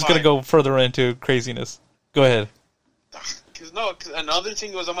kind of was just gonna go further into craziness. Go ahead. Because another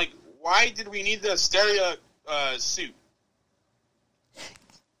thing was, I'm like, why did we need the Asteria suit?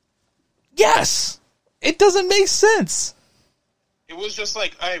 Yes, it doesn't make sense. It was just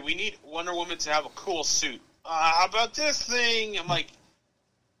like, hey, we need Wonder Woman to have a cool suit. How about this thing? I'm like,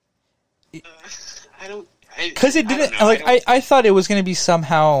 I don't. Because it didn't. I thought it was going to be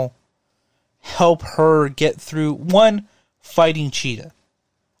somehow help her get through one fighting Cheetah.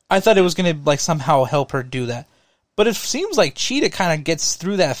 I thought it was going to like somehow help her do that, but it seems like Cheetah kind of gets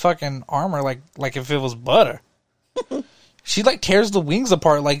through that fucking armor like if it was butter. She like tears the wings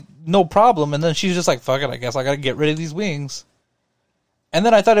apart like no problem, and then she's just like, fuck it, I guess I got to get rid of these wings. And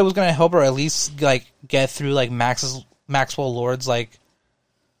then I thought it was going to help her at least like get through like Maxwell Lord's like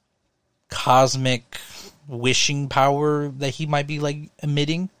cosmic wishing power that he might be like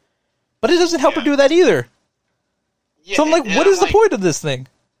emitting, but it doesn't help her do that either. Yeah, so I'm like, what is the point of this thing?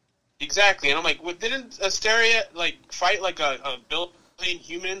 Exactly, and I'm like, didn't Asteria like fight like a billion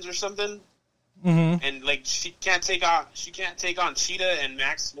humans or something? Mm-hmm. And like she can't take on Cheetah and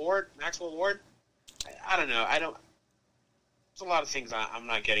Maxwell Lord. I don't know. There's a lot of things I'm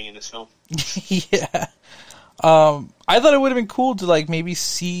not getting in this film. Yeah. I thought it would have been cool to like maybe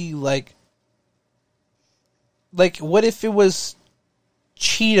see like what if it was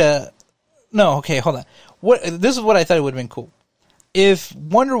Cheetah? No, okay, hold on. This is what I thought it would have been cool. If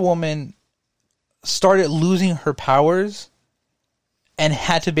Wonder Woman started losing her powers and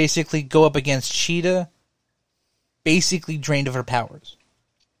had to basically go up against Cheetah, basically drained of her powers.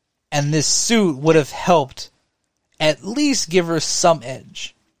 And this suit would have helped at least give her some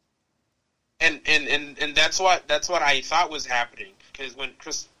edge. And that's what I thought was happening. Because when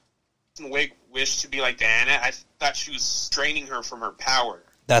Kristen Wiig wished to be like Diana, I thought she was straining her from her power.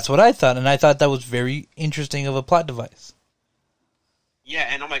 That's what I thought, and I thought that was very interesting of a plot device. Yeah,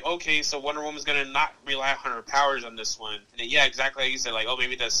 and I'm like, okay, so Wonder Woman's gonna not rely on her powers on this one. And yeah, exactly like you said, like, oh,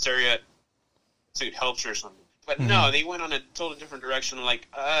 maybe the Asteria suit helps her or something. But no, they went on a totally different direction. I'm like,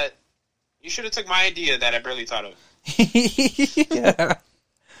 you should have took my idea that I barely thought of. Yeah.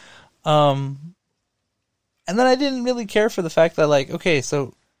 And then I didn't really care for the fact that, like, okay,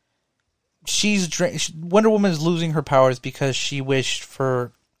 so Wonder Woman's losing her powers because she wished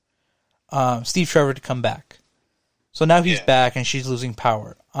for Steve Trevor to come back. So now he's back and she's losing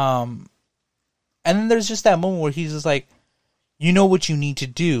power. And then there's just that moment where he's just like, you know what you need to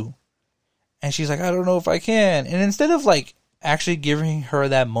do. And she's like, I don't know if I can. And instead of like actually giving her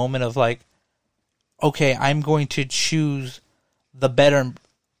that moment of like, okay, I'm going to choose the betterment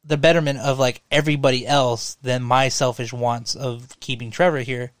of like everybody else than my selfish wants of keeping Trevor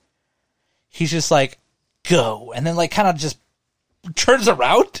here. He's just like, go. And then like kind of just turns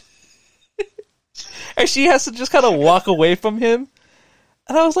around. And she has to just kind of walk away from him.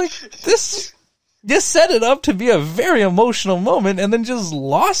 And I was like, this just set it up to be a very emotional moment and then just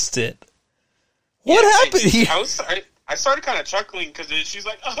lost it. What happened here? I started kind of chuckling because she's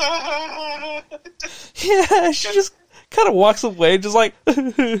like, yeah, she just kind of walks away, just like,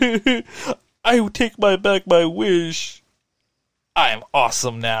 I take my wish. I am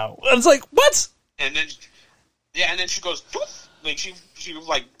awesome now. And it's like, what? And then she goes, poof! Like she was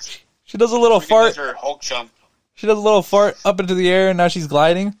like, she does a little fart. Her Hulk jump. She does a little fart up into the air, and now she's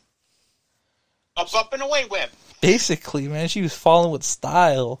gliding. Up and away, Web. Basically, man, she was falling with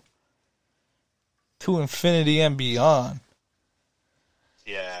style to infinity and beyond.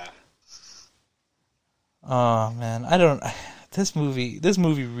 Yeah. Oh man, I don't. This movie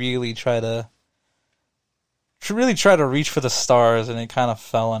really tried to reach for the stars, and it kind of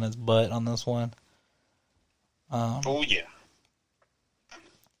fell on its butt on this one. Oh yeah.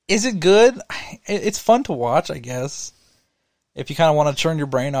 Is it good? It's fun to watch, I guess. If you kind of want to turn your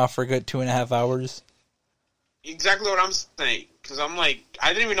brain off for a good 2.5 hours. exactly what I'm saying. Because I'm like,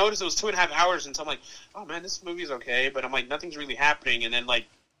 I didn't even notice it was 2.5 hours until I'm like, oh man, this movie's okay. But I'm like, nothing's really happening. And then like,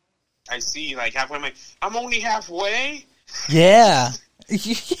 I see like halfway, I'm like, I'm only halfway. Yeah.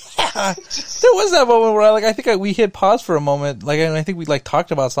 Yeah. There was that moment where I think we hit pause for a moment. Like, and I think we like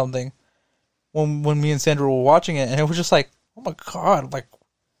talked about something when me and Sandra were watching it, and it was just like, oh my god, like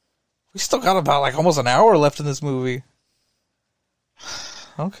we still got about like almost an hour left in this movie.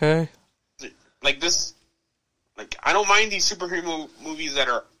 Okay. Like this, like I don't mind these superhero movies that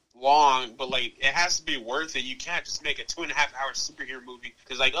are long, but like it has to be worth it. You can't just make a 2.5 hour superhero movie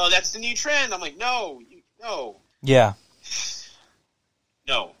because like, oh, that's the new trend. I'm like, no. Yeah.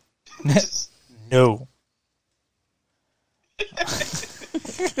 No. No.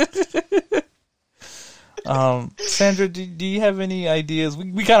 Sandra, do you have any ideas?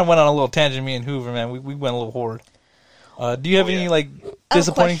 We kind of went on a little tangent, me and Hoover, man. We went a little horrid. Do you have any like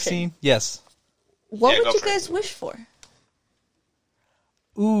disappointing scene? Yes. What Yeah, would you for guys wish for?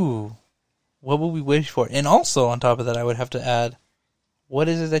 Ooh, what would we wish for? And also on top of that, I would have to add, what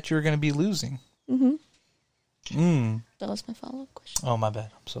is it that you're going to be losing? That was my follow-up question. Oh, my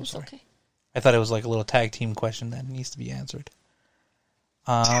bad. I'm so It's sorry. okay. I thought it was like a little tag team question that needs to be answered.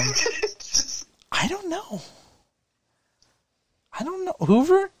 I don't know.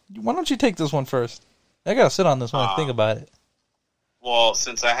 Hoover, why don't you take this one first? I gotta sit on this one and think about it. Well,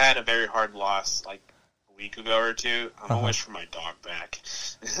 since I had a very hard loss like a week ago or two, I'm gonna wish for my dog back.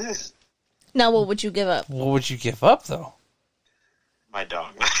 Now, what would you give up? What would you give up, though? My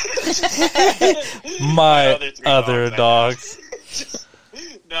dog. My other three other dogs dogs.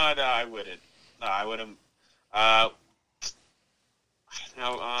 No, I wouldn't. No, I wouldn't. My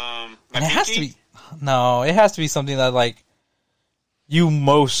And it has to pinky? be. No, it has to be something that like you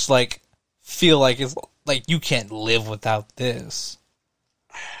most like feel like is like you can't live without this.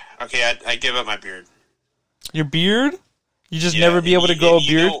 Okay, I give up my beard. Your beard? You just Yeah, never be able to grow a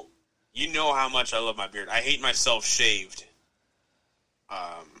beard? You know how much I love my beard. I hate myself shaved.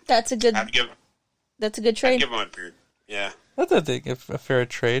 That's a good. I'd give Trade. give him my beard. Yeah. That's I think a fair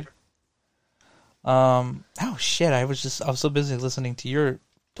trade. Oh shit! I was so busy listening to your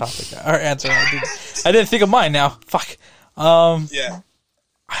topic or answer. I didn't think of mine now. Fuck. Yeah.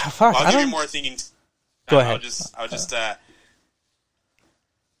 Fuck. I'll I give you don't. more thinking. Go ahead. I'll just.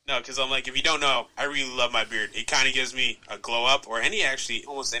 No, because I'm like, if you don't know, I really love my beard. It kind of gives me a glow up, or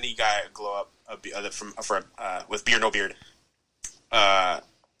almost any guy a glow up with beard, no beard.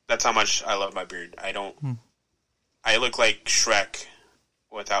 That's how much I love my beard. I don't. I look like Shrek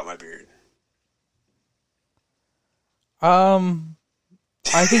without my beard. I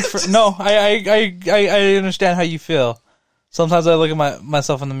think I understand how you feel. Sometimes I look at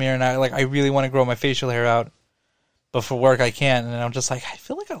myself in the mirror and I really want to grow my facial hair out, but for work I can't, and I'm just like, I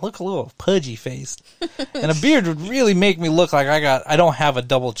feel like I look a little pudgy faced, and a beard would really make me look like I don't have a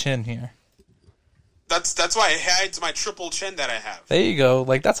double chin here. That's why it hides my triple chin that I have. There you go.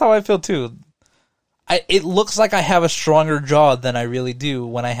 Like that's how I feel too. It looks like I have a stronger jaw than I really do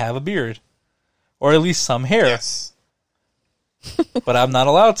when I have a beard, or at least some hair. Yes. But I'm not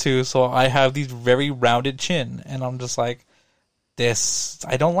allowed to, so I have these very rounded chin, and I'm just like, this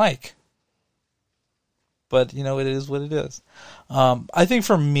I don't like. But it is what it is. I think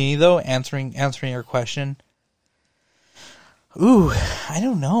for me though, answering your question, I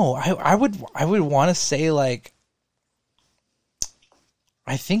don't know. I would want to say like,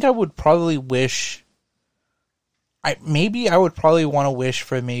 I think I would probably wish. I would probably want to wish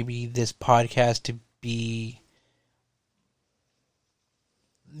for maybe this podcast to be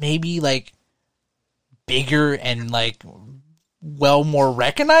maybe like bigger and like more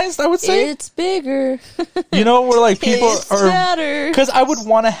recognized, I would say. It's bigger. Where like people It's are better. because I would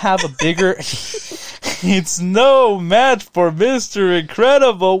want to have a bigger. It's no match for Mr.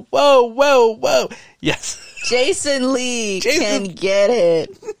 Incredible. Whoa. Yes. Jason Lee can get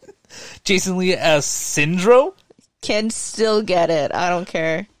it. Jason Lee as Syndrome. Can still get it. I don't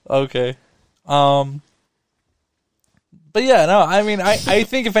care. Okay. But yeah, no, I mean, I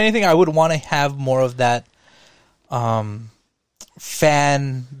think if anything, I would want to have more of that,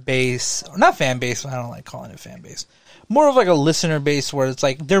 fan base, or not fan base, I don't like calling it fan base, more of like a listener base where it's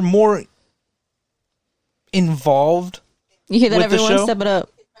like, they're more involved. You hear that, with the everyone? show? Step it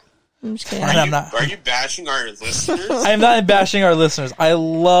up. I'm just kidding. And I'm not. Are you bashing our listeners? I'm not bashing our listeners. I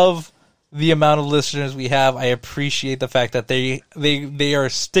love the amount of listeners we have. I appreciate the fact that they are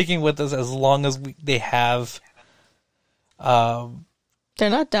sticking with us as long as they have. They're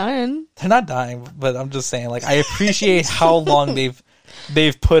not dying. They're not dying, but I'm just saying, like, I appreciate how long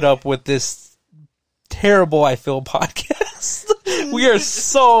they've put up with this terrible I Feel podcast. We are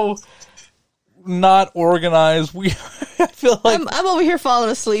so not organized. I feel like I'm over here falling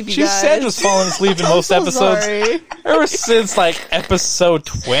asleep, you she guys. said was falling asleep in most I'm so episodes. sorry. Ever since like episode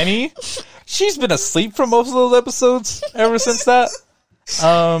 20, she's been asleep for most of those episodes ever since that.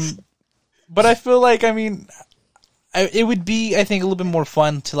 But I feel like, I mean, it would be, I think, a little bit more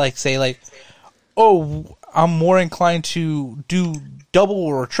fun to like say like, oh, I'm more inclined to do double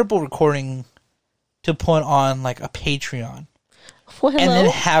or triple recording to put on like a Patreon. Well, And then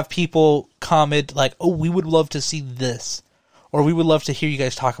hello? have people comment like, oh, we would love to see this. Or we would love to hear you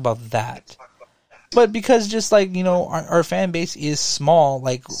guys talk about that. But because just like, you know, our fan base is small,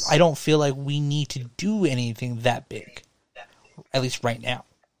 like, I don't feel like we need to do anything that big. At least right now.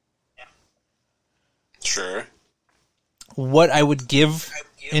 Sure. What I would give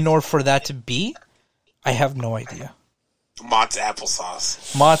in order for that to be, I have no idea. Mott's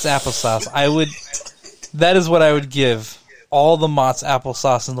applesauce. Mott's applesauce. That is what I would give. All the Mott's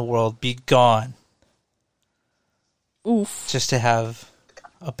applesauce in the world be gone. Oof. Just to have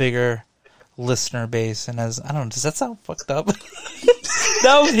a bigger listener base. And as, I don't know, does that sound fucked up?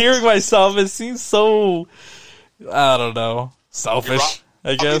 Now I'm hearing myself. It seems so, I don't know, selfish,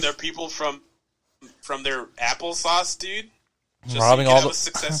 I guess. There are people from their applesauce, dude. Just Robbing so you all can have the a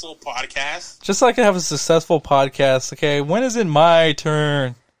successful podcast. Just so I can have a successful podcast. Okay, when is it my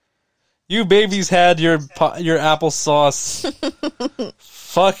turn? You babies had your applesauce.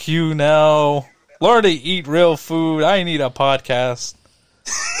 Fuck you now. Learn to eat real food. I need a podcast.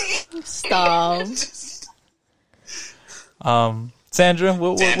 Stop. Sandra,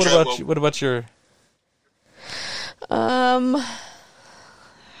 what Sandra, about well- you? What about your?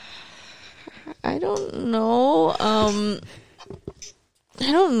 I don't know. I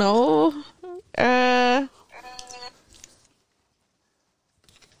don't know.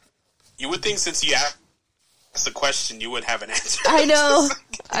 You would think since you asked the question, you would have an answer. I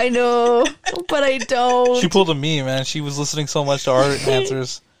know, but I don't. She pulled a me, man. She was listening so much to our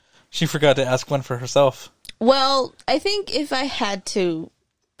answers, she forgot to ask one for herself. Well, I think if I had to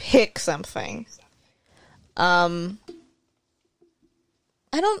pick something, I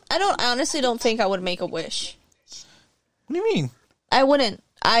honestly don't think I would make a wish. What do you mean? I wouldn't.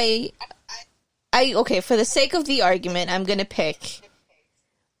 Okay, for the sake of the argument, I'm gonna pick.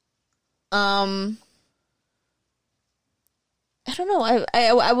 I don't know.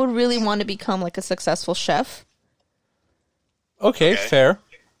 I would really want to become like a successful chef, Okay, fair.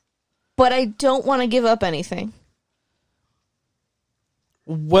 but I don't want to give up anything.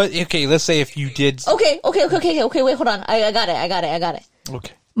 What? Okay, let's say if you did. Okay. Wait, hold on. I got it.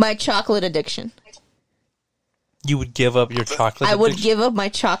 Okay, My chocolate addiction. you would give up your chocolate. I would addiction? give up my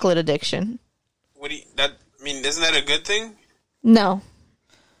chocolate addiction. Isn't that a good thing? No.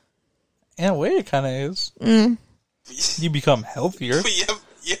 In a way, it kind of is. You become healthier. But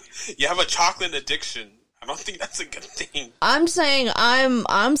you have a chocolate addiction. I don't think that's a good thing. I'm saying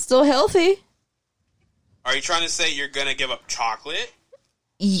I'm still healthy. Are you trying to say you're gonna give up chocolate?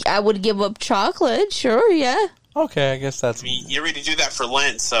 I would give up chocolate, sure, yeah. Okay, I guess that's. I mean, you already do that for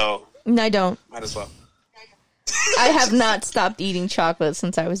Lent, so No, I don't. might as well. I have not stopped eating chocolate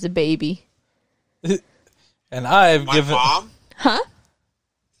since I was a baby. And I've My given. mom. Huh?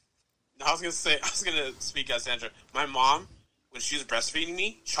 I was gonna speak as Sandra. My mom, when she was breastfeeding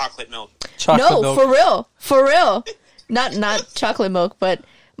me, chocolate milk. Chocolate No, milk. for real. Not chocolate milk, but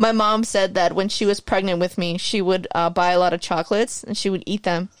my mom said that when she was pregnant with me, she would buy a lot of chocolates and she would eat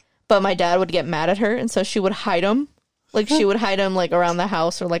them. But my dad would get mad at her, and so she would hide them. Like, she would hide them, like, around the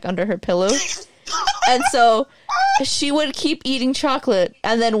house or, like, under her pillow. And so she would keep eating chocolate.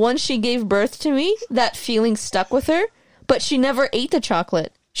 And then once she gave birth to me, that feeling stuck with her. But she never ate the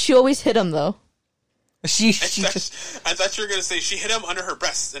chocolate. She always hid them, though. She just. I thought you were gonna say she hid him under her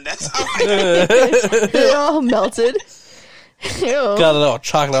breasts, and that's how. They're all melted. Ew. Got a little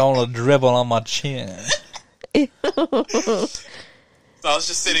chocolate on the dribble on my chin. So I was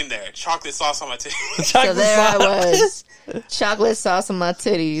just sitting there, chocolate sauce on my titty. So Chocolate there sauce. I was. Chocolate sauce on my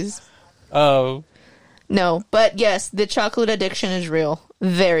titties. Oh, No, but yes, the chocolate addiction is real.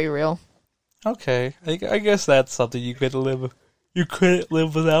 Very real. okay. I guess that's something you could live. You couldn't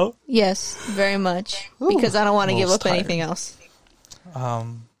live without. Yes, very much. Because I don't want to give up Almost anything else. But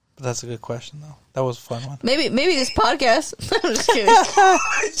that's a good question, though. That was a fun one. Maybe this podcast. I'm just kidding.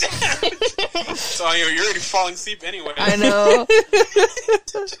 So you're already falling asleep anyway. I know.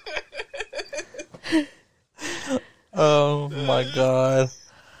 Oh my god.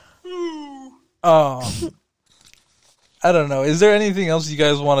 I don't know. Is there anything else you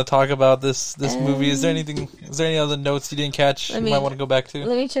guys want to talk about this movie? Is there any other notes you didn't catch you might want to go back to?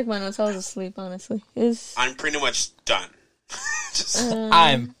 Let me check my notes. I was asleep, honestly. I'm pretty much done.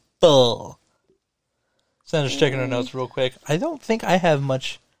 I'm full. Sandra's checking her notes real quick. I don't think I have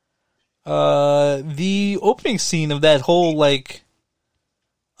much. The opening scene of that whole, like,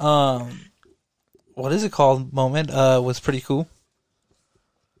 what is it called moment, was pretty cool.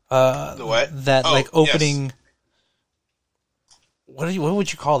 The what? That, Oh, like, opening... yes. What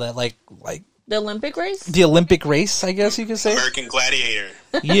would you call that? Like The Olympic race? the Olympic race, I guess you could say? American Gladiator.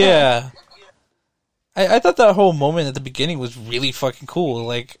 Yeah. I thought that whole moment at the beginning was really fucking cool.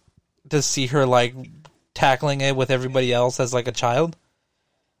 Like, to see her, like, tackling it with everybody else as, like, a child.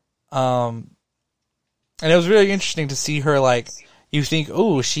 And it was really interesting to see her, like, you think,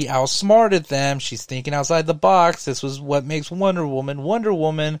 oh, she outsmarted them. She's thinking outside the box. This was what makes Wonder Woman Wonder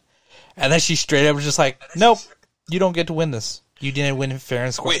Woman. And then she straight up was just like, nope, you don't get to win this. You didn't win fair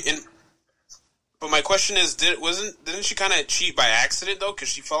and square. Wait, but my question is, didn't she kind of cheat by accident though? Because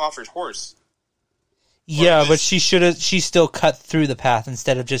she fell off her horse. Yeah, but she still cut through the path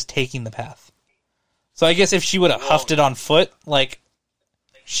instead of just taking the path. So I guess if she would have huffed it on foot, like,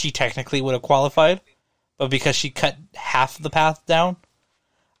 she technically would have qualified. But because she cut half the path down,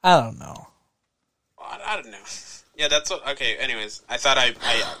 I don't know. I don't know. Yeah, that's what, okay. Anyways, I thought I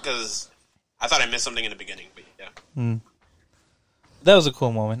missed something in the beginning, but yeah. That was a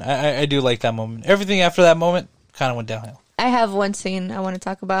cool moment. I do like that moment. Everything after that moment kind of went downhill. I have one scene I want to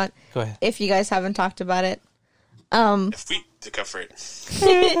talk about. Go ahead. If you guys haven't talked about it. If we to cover it.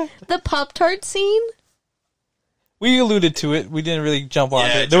 The Pop-Tart scene? We alluded to it. We didn't really jump on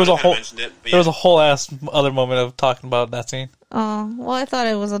Yeah, it. There was a Jonathan whole mentioned it, but there was a whole ass other moment of talking about that scene. Oh, well, I thought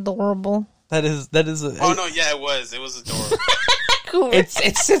it was adorable. That is Oh no, yeah, it was adorable. Cool. it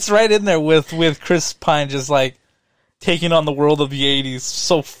sits right in there with Chris Pine just like taking on the world of the 80s,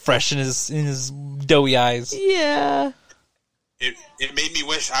 so fresh in his doughy eyes. Yeah. It made me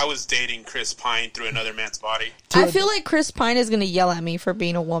wish I was dating Chris Pine through another man's body. I feel like Chris Pine is going to yell at me for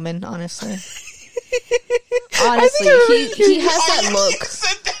being a woman, honestly. Honestly, he has that look.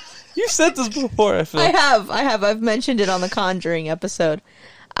 You said this before, I feel. I have. I've mentioned it on the Conjuring episode.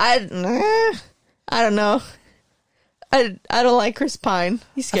 I don't know. I don't like Chris Pine.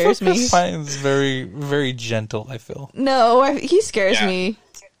 He scares me. Chris Pine is very, very gentle, I feel. No, he scares Yeah. me.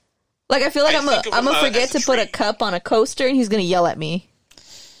 Like, I feel like I'm gonna forget to put a cup on a coaster and he's gonna yell at me.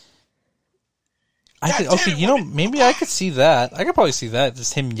 Maybe I could see that. I could probably see that.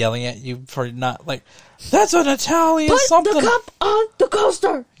 Just him yelling at you for not, like, that's an Italian Put something. the cup on the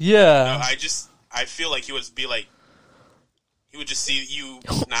coaster! Yeah. No, I feel like he would be like, he would just see you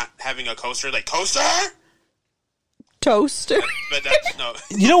not having a coaster, like, coaster? Toaster. But that's, no.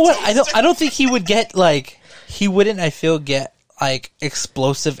 You know what? I don't think he would get, like, he wouldn't, I feel, get, like,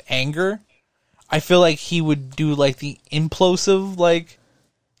 explosive anger. I feel like he would do, like, the implosive, like,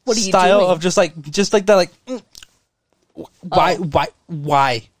 What are you style doing? of just like that, like, why, but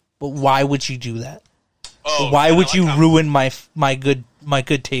why would you do that? Oh, Why man, would I you like how- ruin my good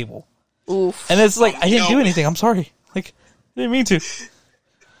table? Oof. And it's like, I didn't no. do anything. I'm sorry. Like, I didn't mean to.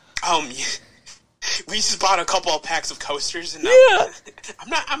 We just bought a couple of packs of coasters, and Yeah.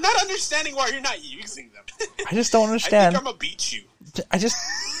 I'm not understanding why you're not using them. I just don't I understand. think I'm gonna beat you. I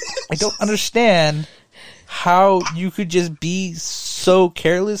don't understand how you could just be so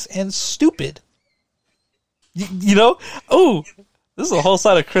careless and stupid. You know? Oh, this is a whole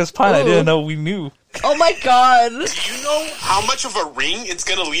side of Chris Pine I Ooh. didn't know we knew. Oh my god. Do you know how much of a ring it's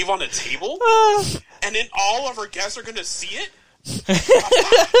gonna leave on the table? And then all of our guests are gonna see it?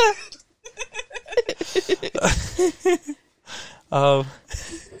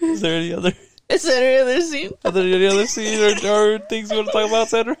 Is there any other scene? scene or things you want to talk about,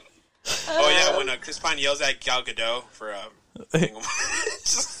 Sandra? Oh yeah, when Chris Pine yells at Gal Gadot for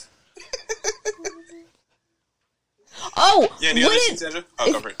Oh, yeah, any other scenes, Sandra?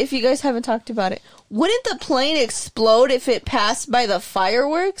 Oh, go for it. if you guys haven't talked about it, wouldn't the plane explode if it passed by the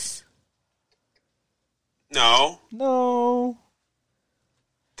fireworks? No,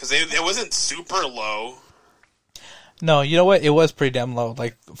 because it wasn't super low. No, you know what? It was pretty damn low.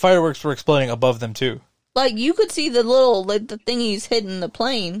 Like, fireworks were exploding above them, too. Like, you could see the little, like, the thingies hitting the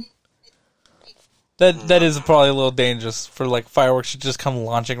plane. That is probably a little dangerous for, like, fireworks to just come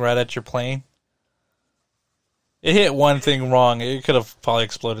launching right at your plane. It hit one thing wrong. It could have probably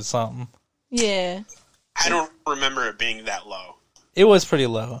exploded something. Yeah. I don't remember it being that low. It was pretty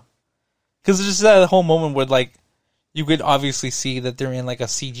low. Because it's just that whole moment where, like, you could obviously see that they're in, like, a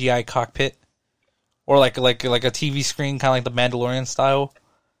CGI cockpit. Or like a TV screen, kind of like the Mandalorian style.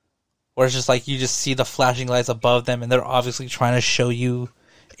 Where it's just like, you just see the flashing lights above them, and they're obviously trying to show you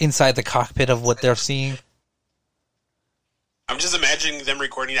inside the cockpit of what they're seeing. I'm just imagining them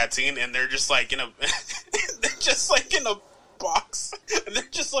recording that scene, and they're just like in a box, and they're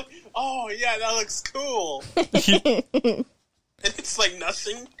just like, "Oh yeah, that looks cool," and it's like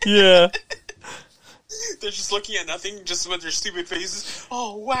nothing. Yeah. They're just looking at nothing, just with their stupid faces.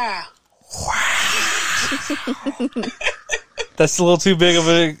 Oh wow! That's a little too big of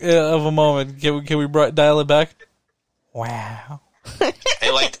a moment. Can we dial it back? Wow.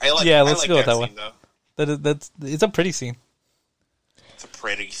 I like. Yeah, let's go with that scene, one. Though. It's a pretty scene. It's a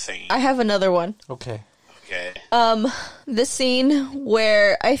pretty scene. I have another one. Okay. Okay. The scene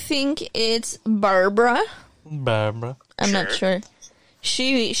where I think it's Barbara. Barbara. I'm not sure.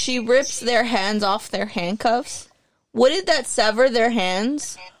 She rips their hands off their handcuffs. Wouldn't that sever their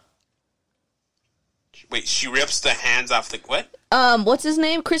hands? Wait, she rips the hands off the what? What's his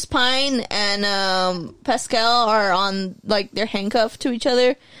name? Chris Pine and Pascal are on like they're handcuffed to each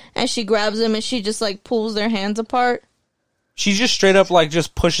other, and she grabs them and she just like pulls their hands apart. She just straight up like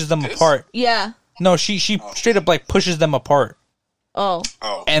just pushes them apart. Yeah. No, she straight up like pushes them apart, Oh.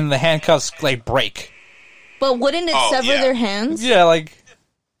 Oh, and the handcuffs like break. But wouldn't it sever yeah. their hands? Yeah, like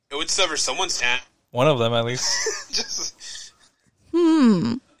it would sever someone's hand. one of them at least. Just.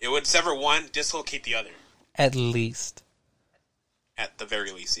 It would sever one, dislocate the other. At least. At the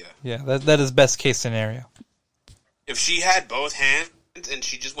very least, yeah. Yeah, that is best case scenario. If she had both hands and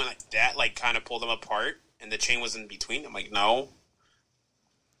she just went like that, like kind of pulled them apart, and the chain was in between, I'm like, no.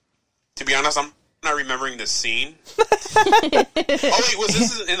 To be honest, I'm not remembering this scene. Oh wait, was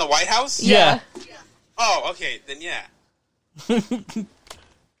this in the White House? Yeah. Oh, okay, then yeah.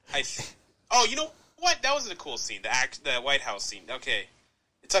 Oh, you know what? That was a cool scene. The White House scene. Okay.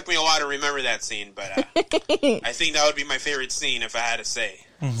 It took me a while to remember that scene, but I think that would be my favorite scene if I had to say.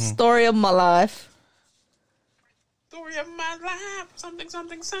 Story of my life. Story of my life. Something,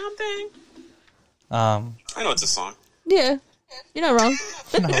 something, something. I know it's a song. Yeah. You're not wrong.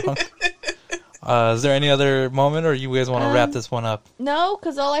 Is there any other moment, or you guys want to wrap this one up? No,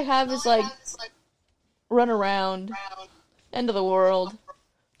 because all I have is like run around, end of the world,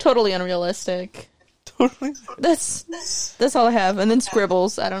 totally unrealistic. Totally. That's all I have, and then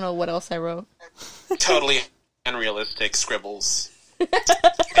scribbles. I don't know what else I wrote. Totally unrealistic scribbles.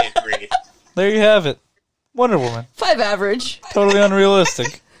 I agree. There you have it. Wonder Woman. 5 average. Totally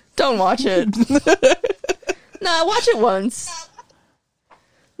unrealistic. Don't watch it. Nah, watch it once.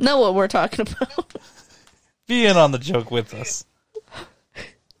 Know what we're talking about. Be in on the joke with us.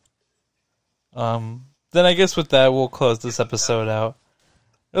 Then I guess with that, we'll close this episode out.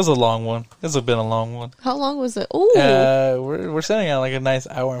 It was a long one. This has been a long one. How long was it? Ooh. We're sitting at like a nice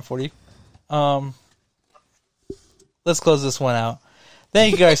hour and 40. Let's close this one out.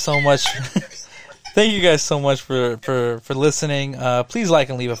 Thank you guys so much. Thank you guys so much for listening. Please like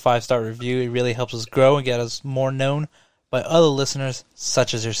and leave a 5-star review. It really helps us grow and get us more known by other listeners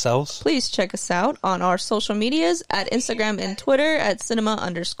such as yourselves. Please check us out on our social medias at Instagram and Twitter at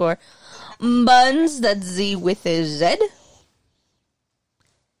cinema_buns. That's Z with a Z.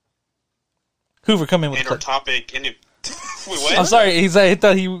 Hoover, come in with And our topic. And Wait, what? I'm sorry. I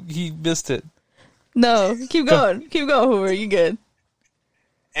thought he missed it. No, keep going. Keep going, Hoover. You good.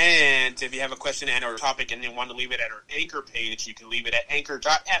 And if you have a question and or topic and you want to leave it at our Anchor page, you can leave it at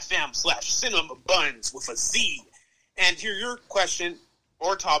anchor.fm/cinemabuns with a Z. And hear your question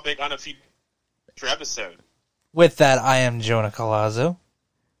or topic on a future episode. With that, I am Jonah Colazzo.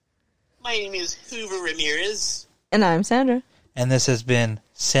 My name is Hoover Ramirez. And I'm Sandra. And this has been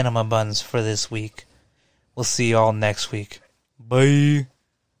Cinema Buns for this week. We'll see you all next week. Bye.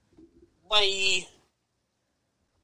 Bye.